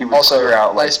stuff. He would clear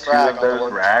out like 2 of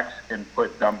those racks and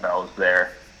put dumbbells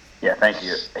there. Yeah, thank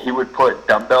you. He would put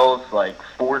dumbbells, like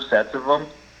 4 sets of them,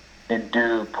 and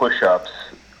do push-ups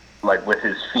like with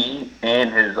his feet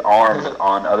and his arms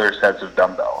on other sets of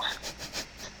dumbbells.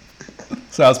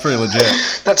 Sounds pretty legit.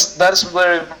 That's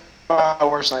literally my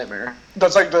worst nightmare.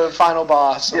 That's like the final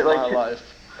boss of my life.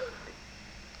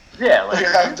 Yeah, like you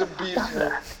have to beat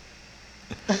him.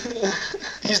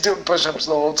 He's doing push-ups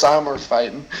the whole time we're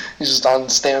fighting. He's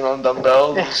just standing on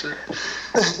dumbbells and shit.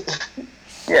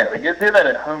 Yeah, like get do that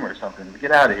at home or something.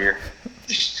 Get out of here.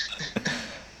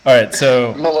 All right,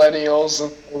 so millennials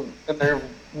and their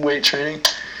weight training.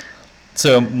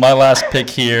 So my last pick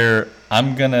here,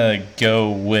 I'm gonna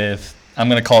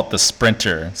call it the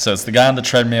sprinter. So it's the guy on the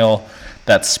treadmill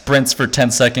that sprints for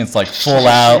 10 seconds, like full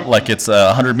out, like it's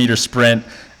a 100-meter sprint,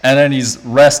 and then he's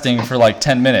resting for like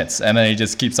 10 minutes, and then he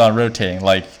just keeps on rotating.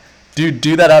 Like, dude,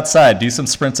 do that outside. Do some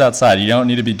sprints outside. You don't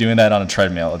need to be doing that on a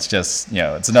treadmill. It's just,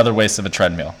 it's another waste of a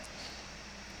treadmill.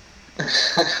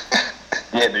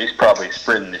 Yeah, but he's probably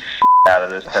sprinting the shit out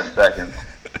of this 10 seconds.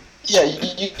 Yeah,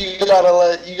 you gotta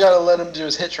let him do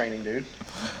his HIIT training, dude.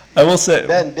 I will say,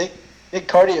 Ben, big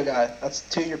cardio guy. That's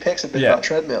 2 of your picks have been about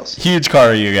treadmills. Huge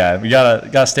cardio guy. We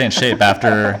gotta stay in shape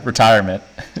after retirement.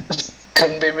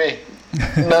 Couldn't be me.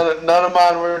 None of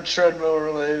mine were treadmill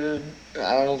related.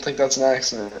 I don't think that's an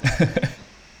accident.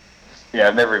 Yeah,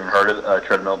 I've never even heard of a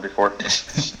treadmill before. Try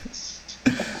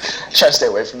to stay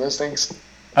away from those things.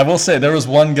 I will say there was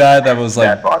one guy that was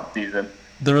like. Season.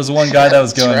 There was one guy that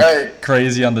was going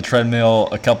crazy on the treadmill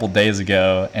a couple days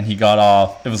ago, and he got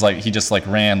off. It was like he just like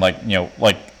ran, like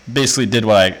basically did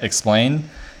what I explained,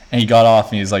 and he got off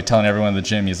and he was like telling everyone in the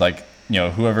gym, he's like,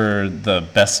 whoever the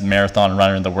best marathon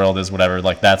runner in the world is, whatever,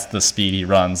 like that's the speed he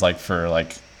runs like for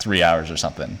like 3 hours or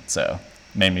something. So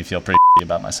made me feel pretty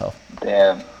about myself.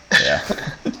 Damn. Yeah.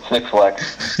 Sick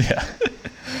flex. Yeah.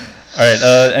 All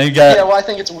right. Any guy? Yeah. Well, I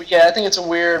think it's a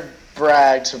weird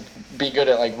brag to be good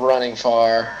at like running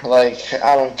far. Like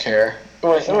I don't care.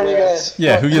 What are you guys?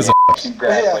 Yeah. Who gives a?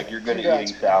 Congrats. Yeah, like you're good at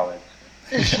eating salads.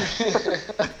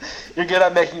 You're good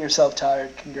at making yourself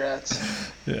tired. Congrats.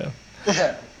 Yeah.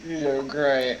 Yeah. You're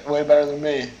great. Way better than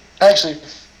me. Actually,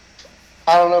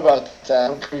 I don't know about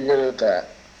that. I'm pretty good at that.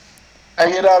 I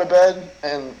get out of bed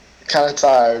and kind of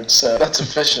tired, so that's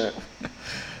efficient. All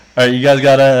right, you guys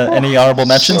got any honorable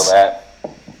mentions? Yeah,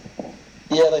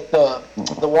 like the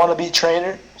wannabe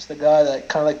trainer. It's the guy that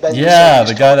kind of like Ben. Yeah,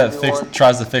 the guy that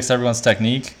tries to fix everyone's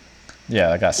technique. Yeah,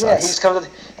 that guy sucks. Yeah,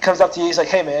 he comes up to you. He's like,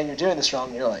 "Hey, man, you're doing this wrong."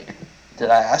 And you're like, "Did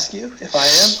I ask you if I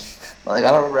am?" Like,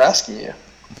 I don't remember asking you.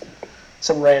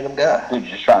 Some random guy. Dude,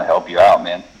 just trying to help you out,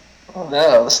 man. Oh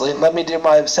no, let me do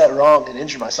my set wrong and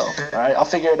injure myself. All right, I'll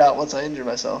figure it out once I injure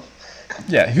myself.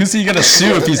 Yeah, who's he gonna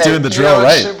sue if he's doing the drill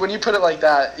right? When you put it like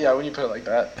that,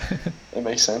 it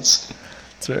makes sense.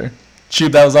 Sure.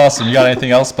 Chube, that was awesome. You got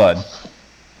anything else, bud?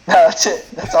 No, that's it.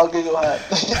 That's all Google had.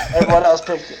 Everyone else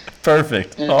picked it.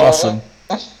 Perfect. Awesome.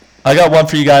 I got one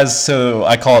for you guys, so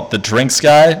I call it the drinks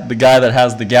guy, the guy that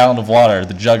has the gallon of water,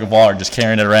 the jug of water, just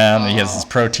carrying it around, and he has his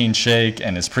protein shake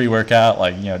and his pre-workout,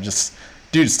 just,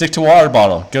 dude, stick to a water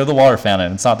bottle. Go to the water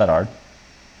fountain. It's not that hard.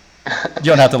 You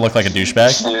don't have to look like a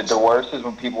douchebag. Dude, the worst is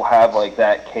when people have, like,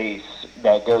 that case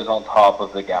that goes on top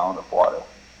of the gallon of water.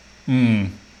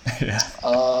 Yeah.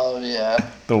 Oh, yeah.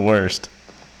 The worst.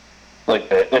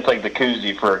 It's like the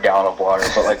koozie for a gallon of water,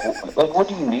 but, like what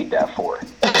do you need that for?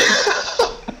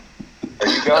 Are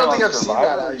you going on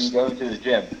Survivor or are you going to the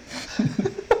gym?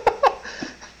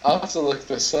 I'll have to look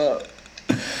this up.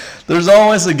 There's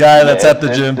always a guy that's at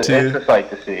the gym, too. It's a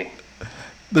sight to see.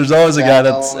 There's always a guy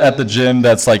that's at the gym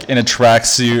that's like in a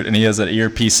tracksuit and he has an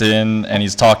earpiece in and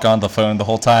he's talking on the phone the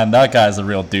whole time. That guy's a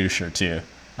real doucher too.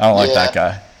 I don't like that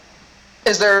guy.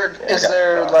 Is there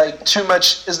too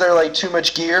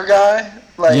much gear guy?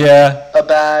 Like a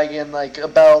bag and like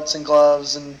belts and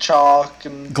gloves and chalk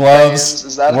and gloves. Bands.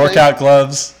 Is that workout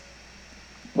gloves?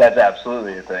 That's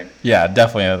absolutely a thing. Yeah,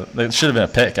 definitely. It should have been a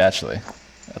pick actually.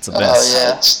 That's a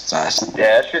miss. Oh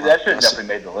yeah. That should have definitely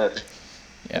made the list.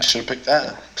 Yeah. I should have picked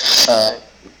that.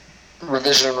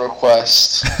 Revision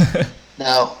request.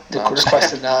 No,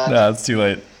 requested not. No, it's too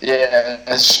late. Yeah,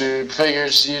 that's true.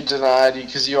 Figures you denied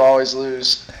because you always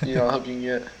lose. You don't hope you can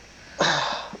get.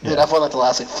 Dude, I've won like the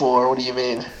last 4. What do you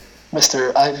mean,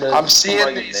 Mister? I'm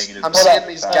seeing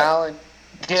these gallon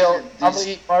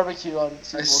eat barbecue on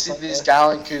Super Bowl I see Sunday. these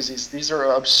gallon koozies. These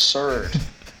are absurd.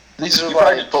 These are You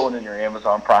probably like, just put one in your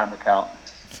Amazon Prime account.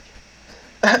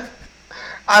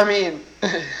 I mean,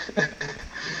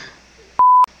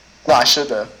 no, I should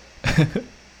have.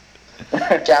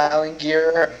 Gallon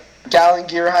Gear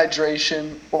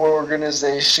hydration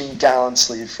organization gallon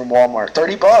sleeve from Walmart.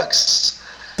 $30.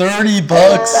 $30.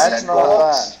 That's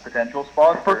not bad. Potential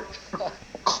sponsor.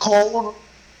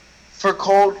 For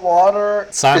cold water,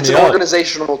 Sign it's me an up.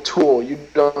 organizational tool. You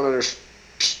don't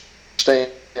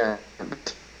understand.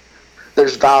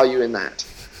 There's value in that.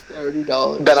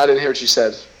 $30. Ben, I didn't hear what you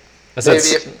said. Maybe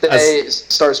if they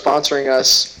start sponsoring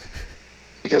us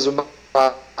because of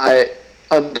my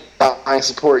undying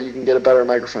support, you can get a better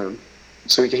microphone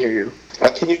so we can hear you.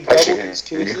 Can you double these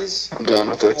koozies I'm done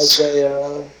with this.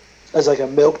 as like a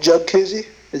milk jug koozie?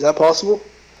 Is that possible?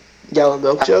 Gallon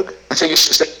milk jug? I think it's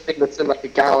just a thing that's in like a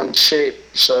gallon shape,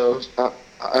 so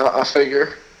I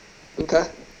figure. Okay.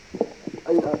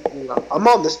 I'm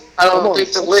on this. I don't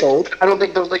think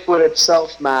the liquid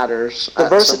itself matters. The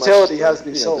versatility has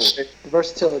me you know, sold. the shape. The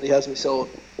versatility has me sold.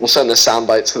 We'll send the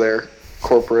soundbite to their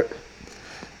corporate.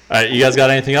 All right, you guys got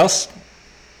anything else?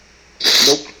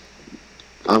 Nope.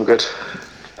 I'm good.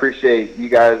 Appreciate you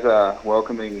guys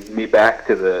welcoming me back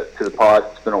to the pod.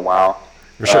 It's been a while.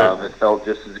 For sure. It felt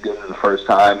just as good as the first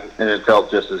time, and it felt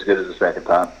just as good as the second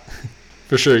time.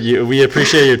 For sure. We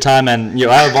appreciate your time, and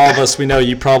out of all of us, we know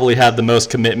you probably have the most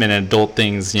commitment and adult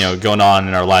things going on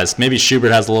in our lives. Maybe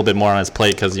Schubert has a little bit more on his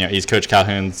plate because he's Coach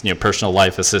Calhoun's personal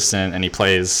life assistant, and he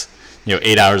plays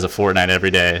 8 hours a fortnight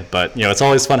every day. But it's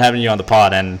always fun having you on the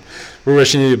pod, and we're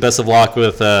wishing you the best of luck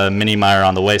with Mini-Golf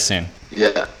on the way soon.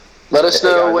 Yeah. Let us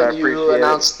know guys, when you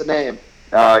announce the name.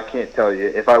 I can't tell you.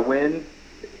 If I win,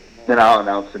 then I'll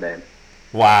announce the name.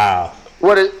 Wow.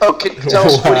 What is? Oh, can you tell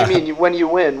us what do you mean when you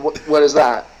win? What is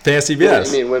that? Fantasy BS. What do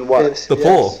you mean win what? The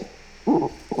poll.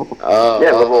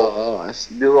 I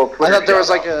see. I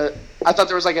thought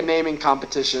there was like a naming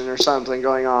competition or something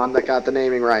going on that got the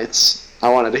naming rights. I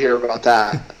wanted to hear about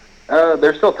that.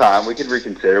 There's still time. We could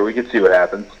reconsider. We could see what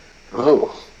happens.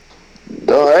 Oh.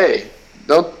 No, hey.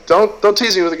 Don't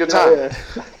tease me with a good time. Yeah.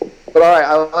 But all right,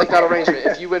 I like that arrangement.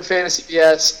 If you win Fantasy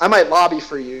BS, I might lobby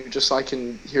for you just so I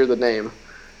can hear the name.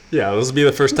 Yeah, this will be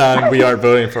the first time we aren't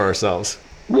voting for ourselves.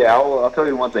 Yeah, I'll tell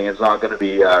you one thing. It's not going to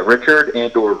be Richard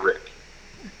and or Rick.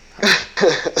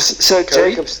 So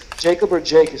Jacob or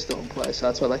Jake is still in play, so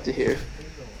that's what I'd like to hear.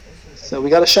 So we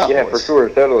got a shot. Yeah, boys. for sure,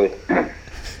 totally.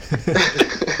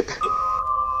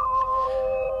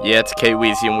 Yeah, it's K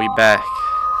Weezy and we back.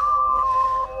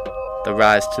 The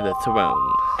rise to the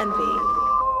throne. Envy.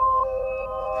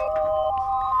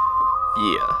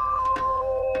 Yeah.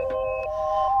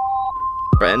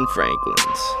 Ben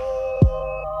Franklin's.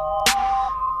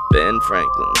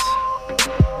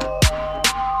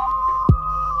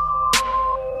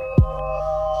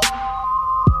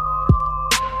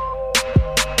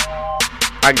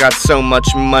 I got so much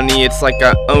money, it's like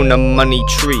I own a money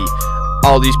tree.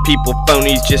 All these people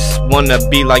phonies just wanna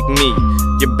be like me.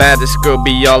 Your baddest girl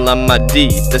be all on my D.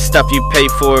 The stuff you pay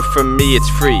for me, it's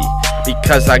free.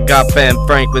 Because I got Ben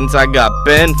Franklin's,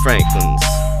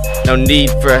 No need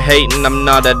for hating, I'm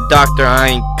not a doctor, I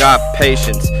ain't got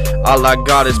patience. All I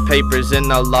got is papers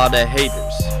and a lot of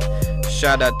haters.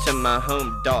 Shout out to my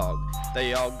home dog,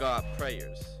 they all got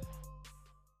prayers.